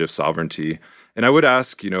for Native sovereignty. And I would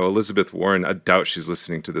ask, Elizabeth Warren, I doubt she's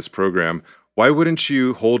listening to this program, why wouldn't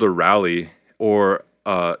you hold a rally or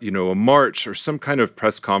a march or some kind of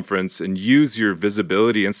press conference and use your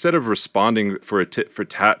visibility instead of responding for a tit for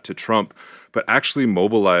tat to Trump, but actually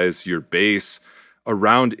mobilize your base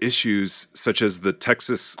around issues such as the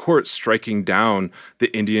Texas court striking down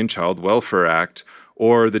the Indian Child Welfare Act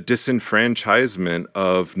or the disenfranchisement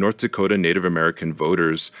of North Dakota Native American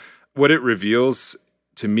voters. What it reveals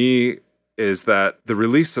to me is that the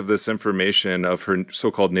release of this information of her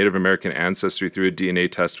so-called Native American ancestry through a DNA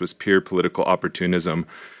test was pure political opportunism.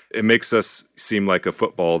 It makes us seem like a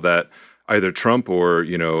football that either Trump or,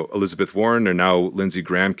 Elizabeth Warren or now Lindsey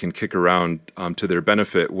Graham can kick around to their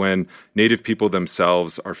benefit when Native people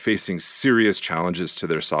themselves are facing serious challenges to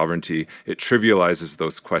their sovereignty. It trivializes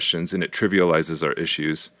those questions and it trivializes our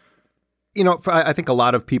issues. I think a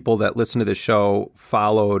lot of people that listen to this show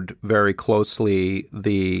followed very closely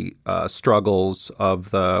the struggles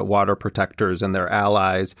of the water protectors and their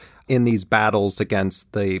allies in these battles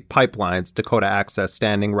against the pipelines, Dakota Access,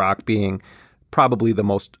 Standing Rock being probably the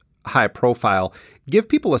most high profile. Give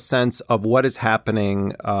people a sense of what is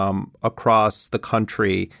happening across the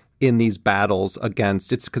country in these battles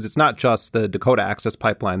against, because it's not just the Dakota Access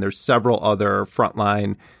Pipeline. There's several other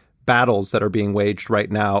frontline battles that are being waged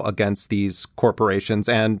right now against these corporations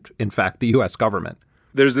and, in fact, the U.S. government.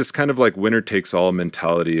 There's this kind of like winner-takes-all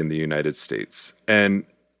mentality in the United States. And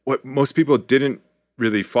what most people didn't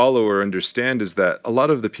really follow or understand is that a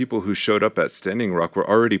lot of the people who showed up at Standing Rock were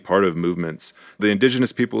already part of movements. The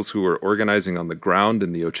indigenous peoples who were organizing on the ground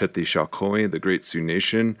in the Oceti-Sakowin, the Great Sioux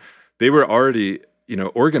Nation, they were already,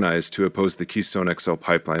 organized to oppose the Keystone XL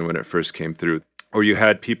pipeline when it first came through. Or you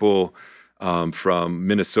had people from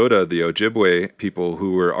Minnesota, the Ojibwe people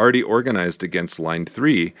who were already organized against Line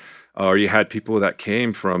 3. Or you had people that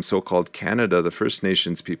came from so-called Canada, the First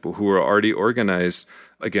Nations people, who were already organized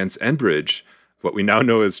against Enbridge, what we now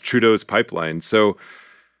know as Trudeau's pipeline. So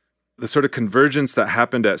the sort of convergence that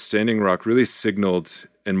happened at Standing Rock really signaled,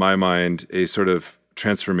 in my mind, a sort of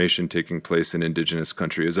transformation taking place in Indigenous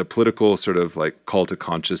country as a political sort of like call to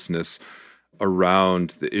consciousness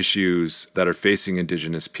around the issues that are facing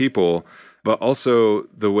Indigenous people, but also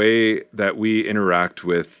the way that we interact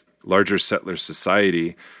with larger settler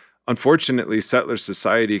society. Unfortunately, settler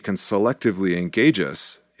society can selectively engage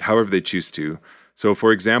us however they choose to. So,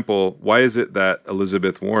 for example, why is it that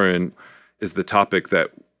Elizabeth Warren is the topic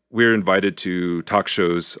that we're invited to talk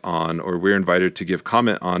shows on, or we're invited to give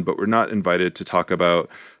comment on, but we're not invited to talk about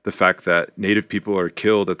the fact that Native people are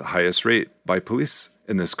killed at the highest rate by police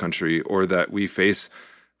in this country, or that we face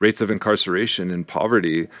rates of incarceration and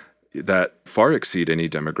poverty that far exceed any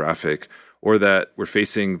demographic, or that we're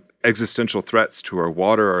facing existential threats to our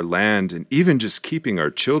water, our land, and even just keeping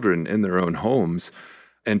our children in their own homes.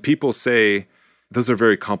 And people say, those are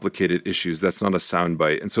very complicated issues. That's not a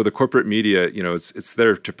soundbite. And so the corporate media, it's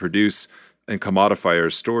there to produce and commodify our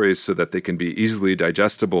stories so that they can be easily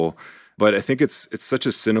digestible. But I think it's such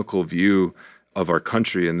a cynical view of our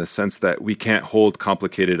country in the sense that we can't hold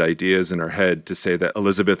complicated ideas in our head to say that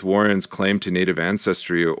Elizabeth Warren's claim to Native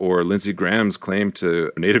ancestry or Lindsey Graham's claim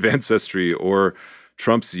to Native ancestry or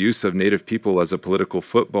Trump's use of Native people as a political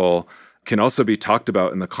football can also be talked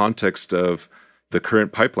about in the context of the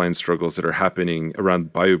current pipeline struggles that are happening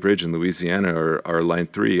around Bayou Bridge in Louisiana, or Line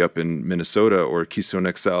 3 up in Minnesota, or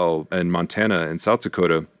Keystone XL in Montana and South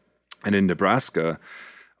Dakota and in Nebraska.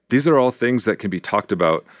 These are all things that can be talked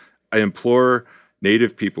about. I implore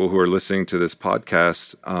Native people who are listening to this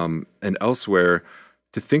podcast and elsewhere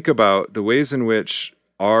to think about the ways in which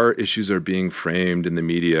our issues are being framed in the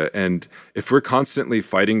media. And if we're constantly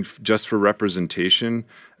fighting just for representation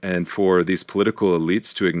and for these political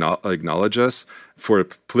elites to acknowledge us, for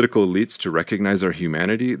political elites to recognize our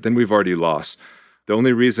humanity, then we've already lost. The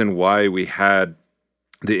only reason why we had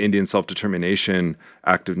the Indian Self-Determination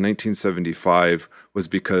Act of 1975 was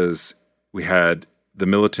because we had the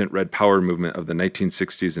militant Red Power movement of the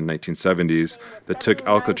 1960s and 1970s that took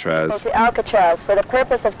Alcatraz. To Alcatraz for the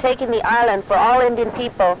purpose of taking the island for all Indian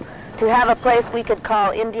people to have a place we could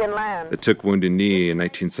call Indian land. That took Wounded Knee in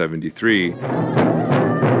 1973.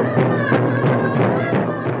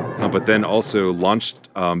 But then also launched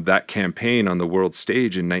that campaign on the world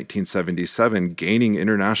stage in 1977, gaining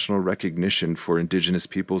international recognition for Indigenous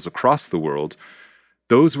peoples across the world.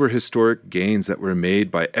 Those were historic gains that were made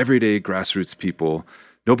by everyday grassroots people.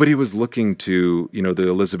 Nobody was looking to, the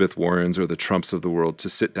Elizabeth Warrens or the Trumps of the world to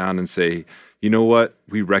sit down and say, you know what,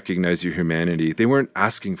 we recognize your humanity. They weren't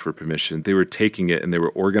asking for permission. They were taking it and they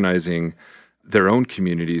were organizing their own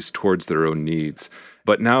communities towards their own needs.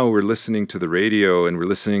 But now we're listening to the radio and we're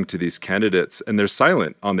listening to these candidates, and they're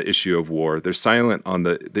silent on the issue of war. They're silent on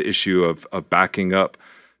the issue of backing up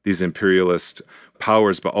these imperialist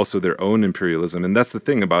powers, but also their own imperialism. And that's the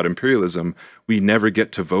thing about imperialism. We never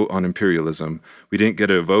get to vote on imperialism. We didn't get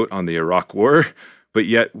a vote on the Iraq War, but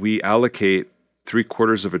yet we allocate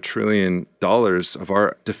 $750 billion of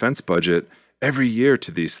our defense budget every year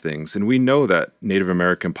to these things. And we know that Native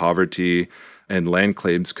American poverty and land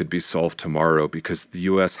claims could be solved tomorrow because the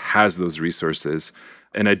U.S. has those resources.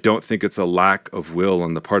 And I don't think it's a lack of will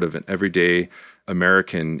on the part of an everyday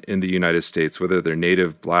American in the United States, whether they're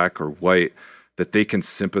Native, Black, or white, that they can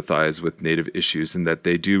sympathize with Native issues and that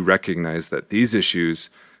they do recognize that these issues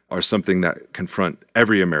are something that confront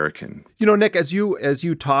every American. Nick, as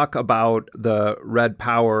you talk about the Red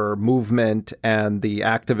Power movement and the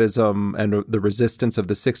activism and the resistance of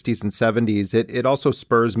the 60s and 70s, it also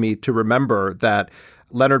spurs me to remember that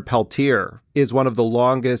Leonard Peltier is one of the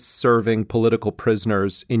longest-serving political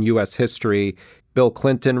prisoners in U.S. history. Bill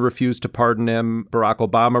Clinton refused to pardon him. Barack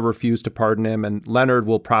Obama refused to pardon him. And Leonard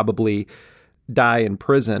will probably die in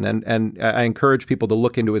prison. And I encourage people to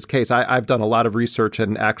look into his case. I've done a lot of research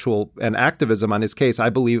and activism on his case. I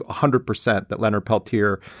believe 100% that Leonard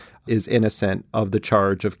Peltier is innocent of the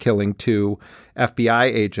charge of killing 2 FBI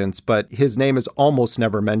agents, but his name is almost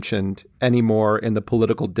never mentioned anymore in the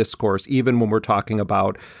political discourse, even when we're talking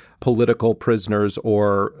about political prisoners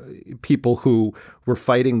or people who were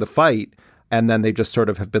fighting the fight, and then they just sort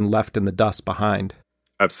of have been left in the dust behind.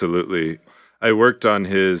 Absolutely. I worked on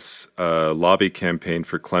his lobby campaign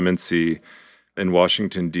for clemency in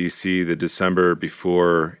Washington, D.C. the December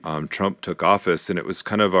before Trump took office. And it was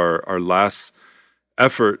kind of our last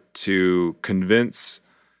effort to convince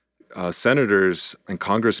senators and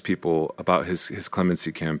congresspeople about his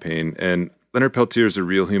clemency campaign. And Leonard Peltier is a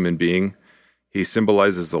real human being. He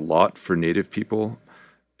symbolizes a lot for Native people.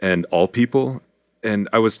 and all people. And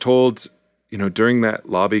I was told, during that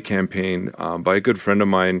lobby campaign by a good friend of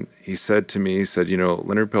mine, he said to me,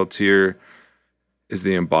 Leonard Peltier is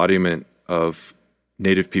the embodiment of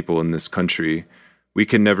Native people in this country. We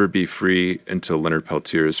can never be free until Leonard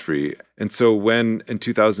Peltier is free. And so when in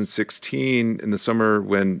 2016, in the summer,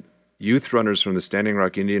 when youth runners from the Standing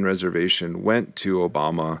Rock Indian Reservation went to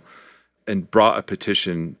Obama and brought a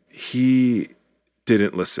petition, he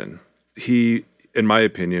didn't listen. He, in my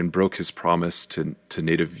opinion, broke his promise to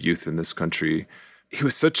Native youth in this country. He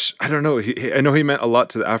was such, I don't know, I know he meant a lot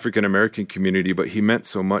to the African-American community, but he meant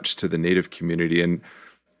so much to the Native community. And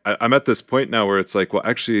I'm at this point now where it's like, well,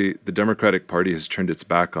 actually, the Democratic Party has turned its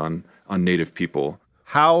back on Native people.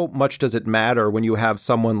 How much does it matter when you have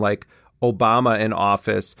someone like Obama in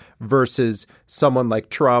office versus someone like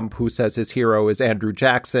Trump, who says his hero is Andrew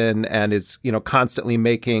Jackson and is, constantly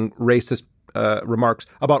making racist remarks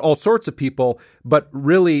about all sorts of people, but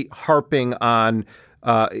really harping on,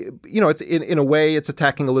 it's in a way it's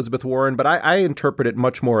attacking Elizabeth Warren, but I interpret it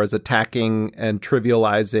much more as attacking and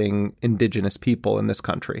trivializing indigenous people in this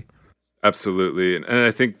country. Absolutely. And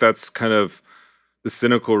I think that's kind of the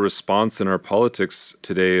cynical response in our politics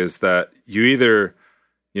today, is that you either,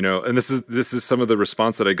 and this is some of the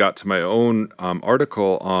response that I got to my own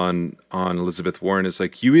article on Elizabeth Warren, is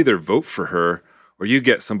like, you either vote for her or you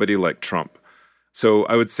get somebody like Trump. So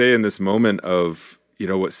I would say in this moment of,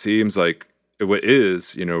 what seems like, what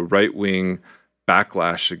is, right-wing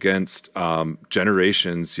backlash against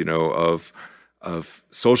generations, of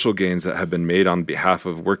social gains that have been made on behalf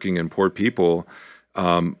of working and poor people,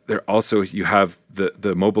 there also, you have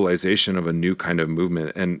the mobilization of a new kind of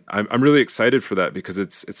movement. And I'm really excited for that, because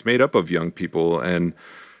it's made up of young people. And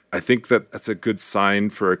I think that that's a good sign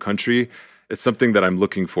for our country. It's something that I'm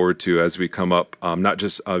looking forward to as we come up, not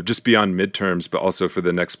just beyond midterms, but also for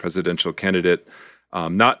the next presidential candidate.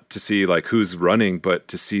 Not to see like who's running, but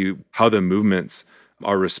to see how the movements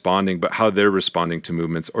are responding, but how they're responding to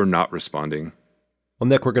movements or not responding. Well,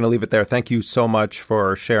 Nick, we're going to leave it there. Thank you so much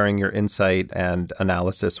for sharing your insight and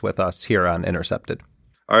analysis with us here on Intercepted.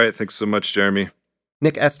 All right. Thanks so much, Jeremy.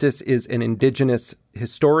 Nick Estes is an Indigenous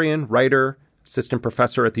historian, writer, assistant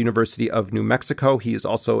professor at the University of New Mexico. He is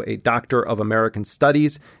also a doctor of American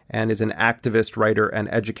Studies and is an activist, writer, and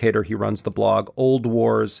educator. He runs the blog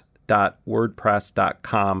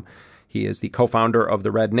oldwars.wordpress.com. He is the co-founder of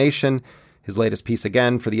The Red Nation. His latest piece,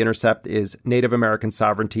 again, for The Intercept is Native American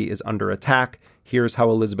Sovereignty is Under Attack. Here's how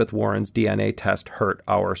Elizabeth Warren's DNA test hurt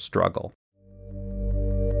our struggle.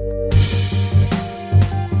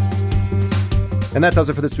 And that does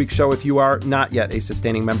it for this week's show. If you are not yet a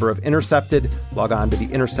sustaining member of Intercepted, log on to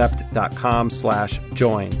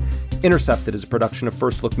theintercept.com/join. Intercepted is a production of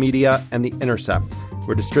First Look Media and The Intercept.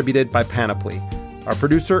 We're distributed by Panoply. Our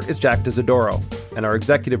producer is Jack Desiodoro, and our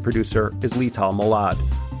executive producer is Lital Molad.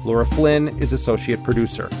 Laura Flynn is associate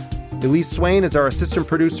producer. Elise Swain is our assistant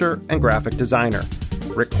producer and graphic designer.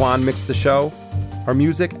 Rick Kwan mixed the show. Our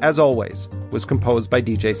music, as always, was composed by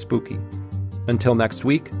DJ Spooky. Until next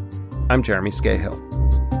week, I'm Jeremy Scahill.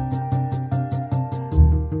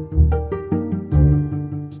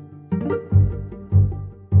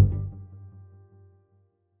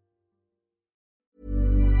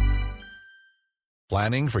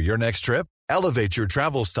 Planning for your next trip? Elevate your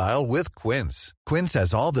travel style with Quince. Quince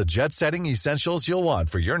has all the jet-setting essentials you'll want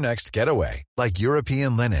for your next getaway, like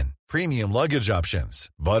European linen, premium luggage options,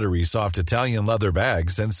 buttery soft Italian leather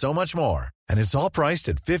bags, and so much more. And it's all priced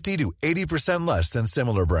at 50 to 80% less than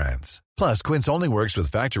similar brands. Plus, Quince only works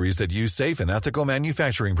with factories that use safe and ethical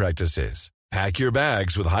manufacturing practices. Pack your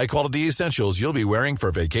bags with high-quality essentials you'll be wearing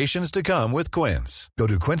for vacations to come with Quince. Go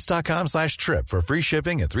to quince.com/trip for free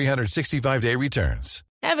shipping and 365-day returns.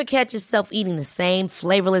 Ever catch yourself eating the same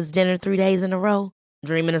flavorless dinner 3 days in a row?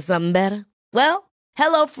 Dreaming of something better? Well,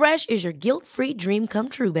 HelloFresh is your guilt-free dream come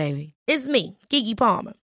true, baby. It's me, Keke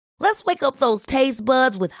Palmer. Let's wake up those taste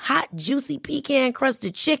buds with hot, juicy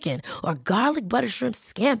pecan-crusted chicken or garlic butter shrimp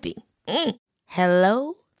scampi.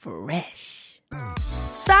 Hello Fresh.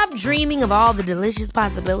 Stop dreaming of all the delicious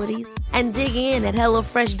possibilities and dig in at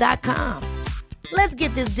HelloFresh.com. Let's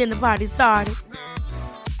get this dinner party started.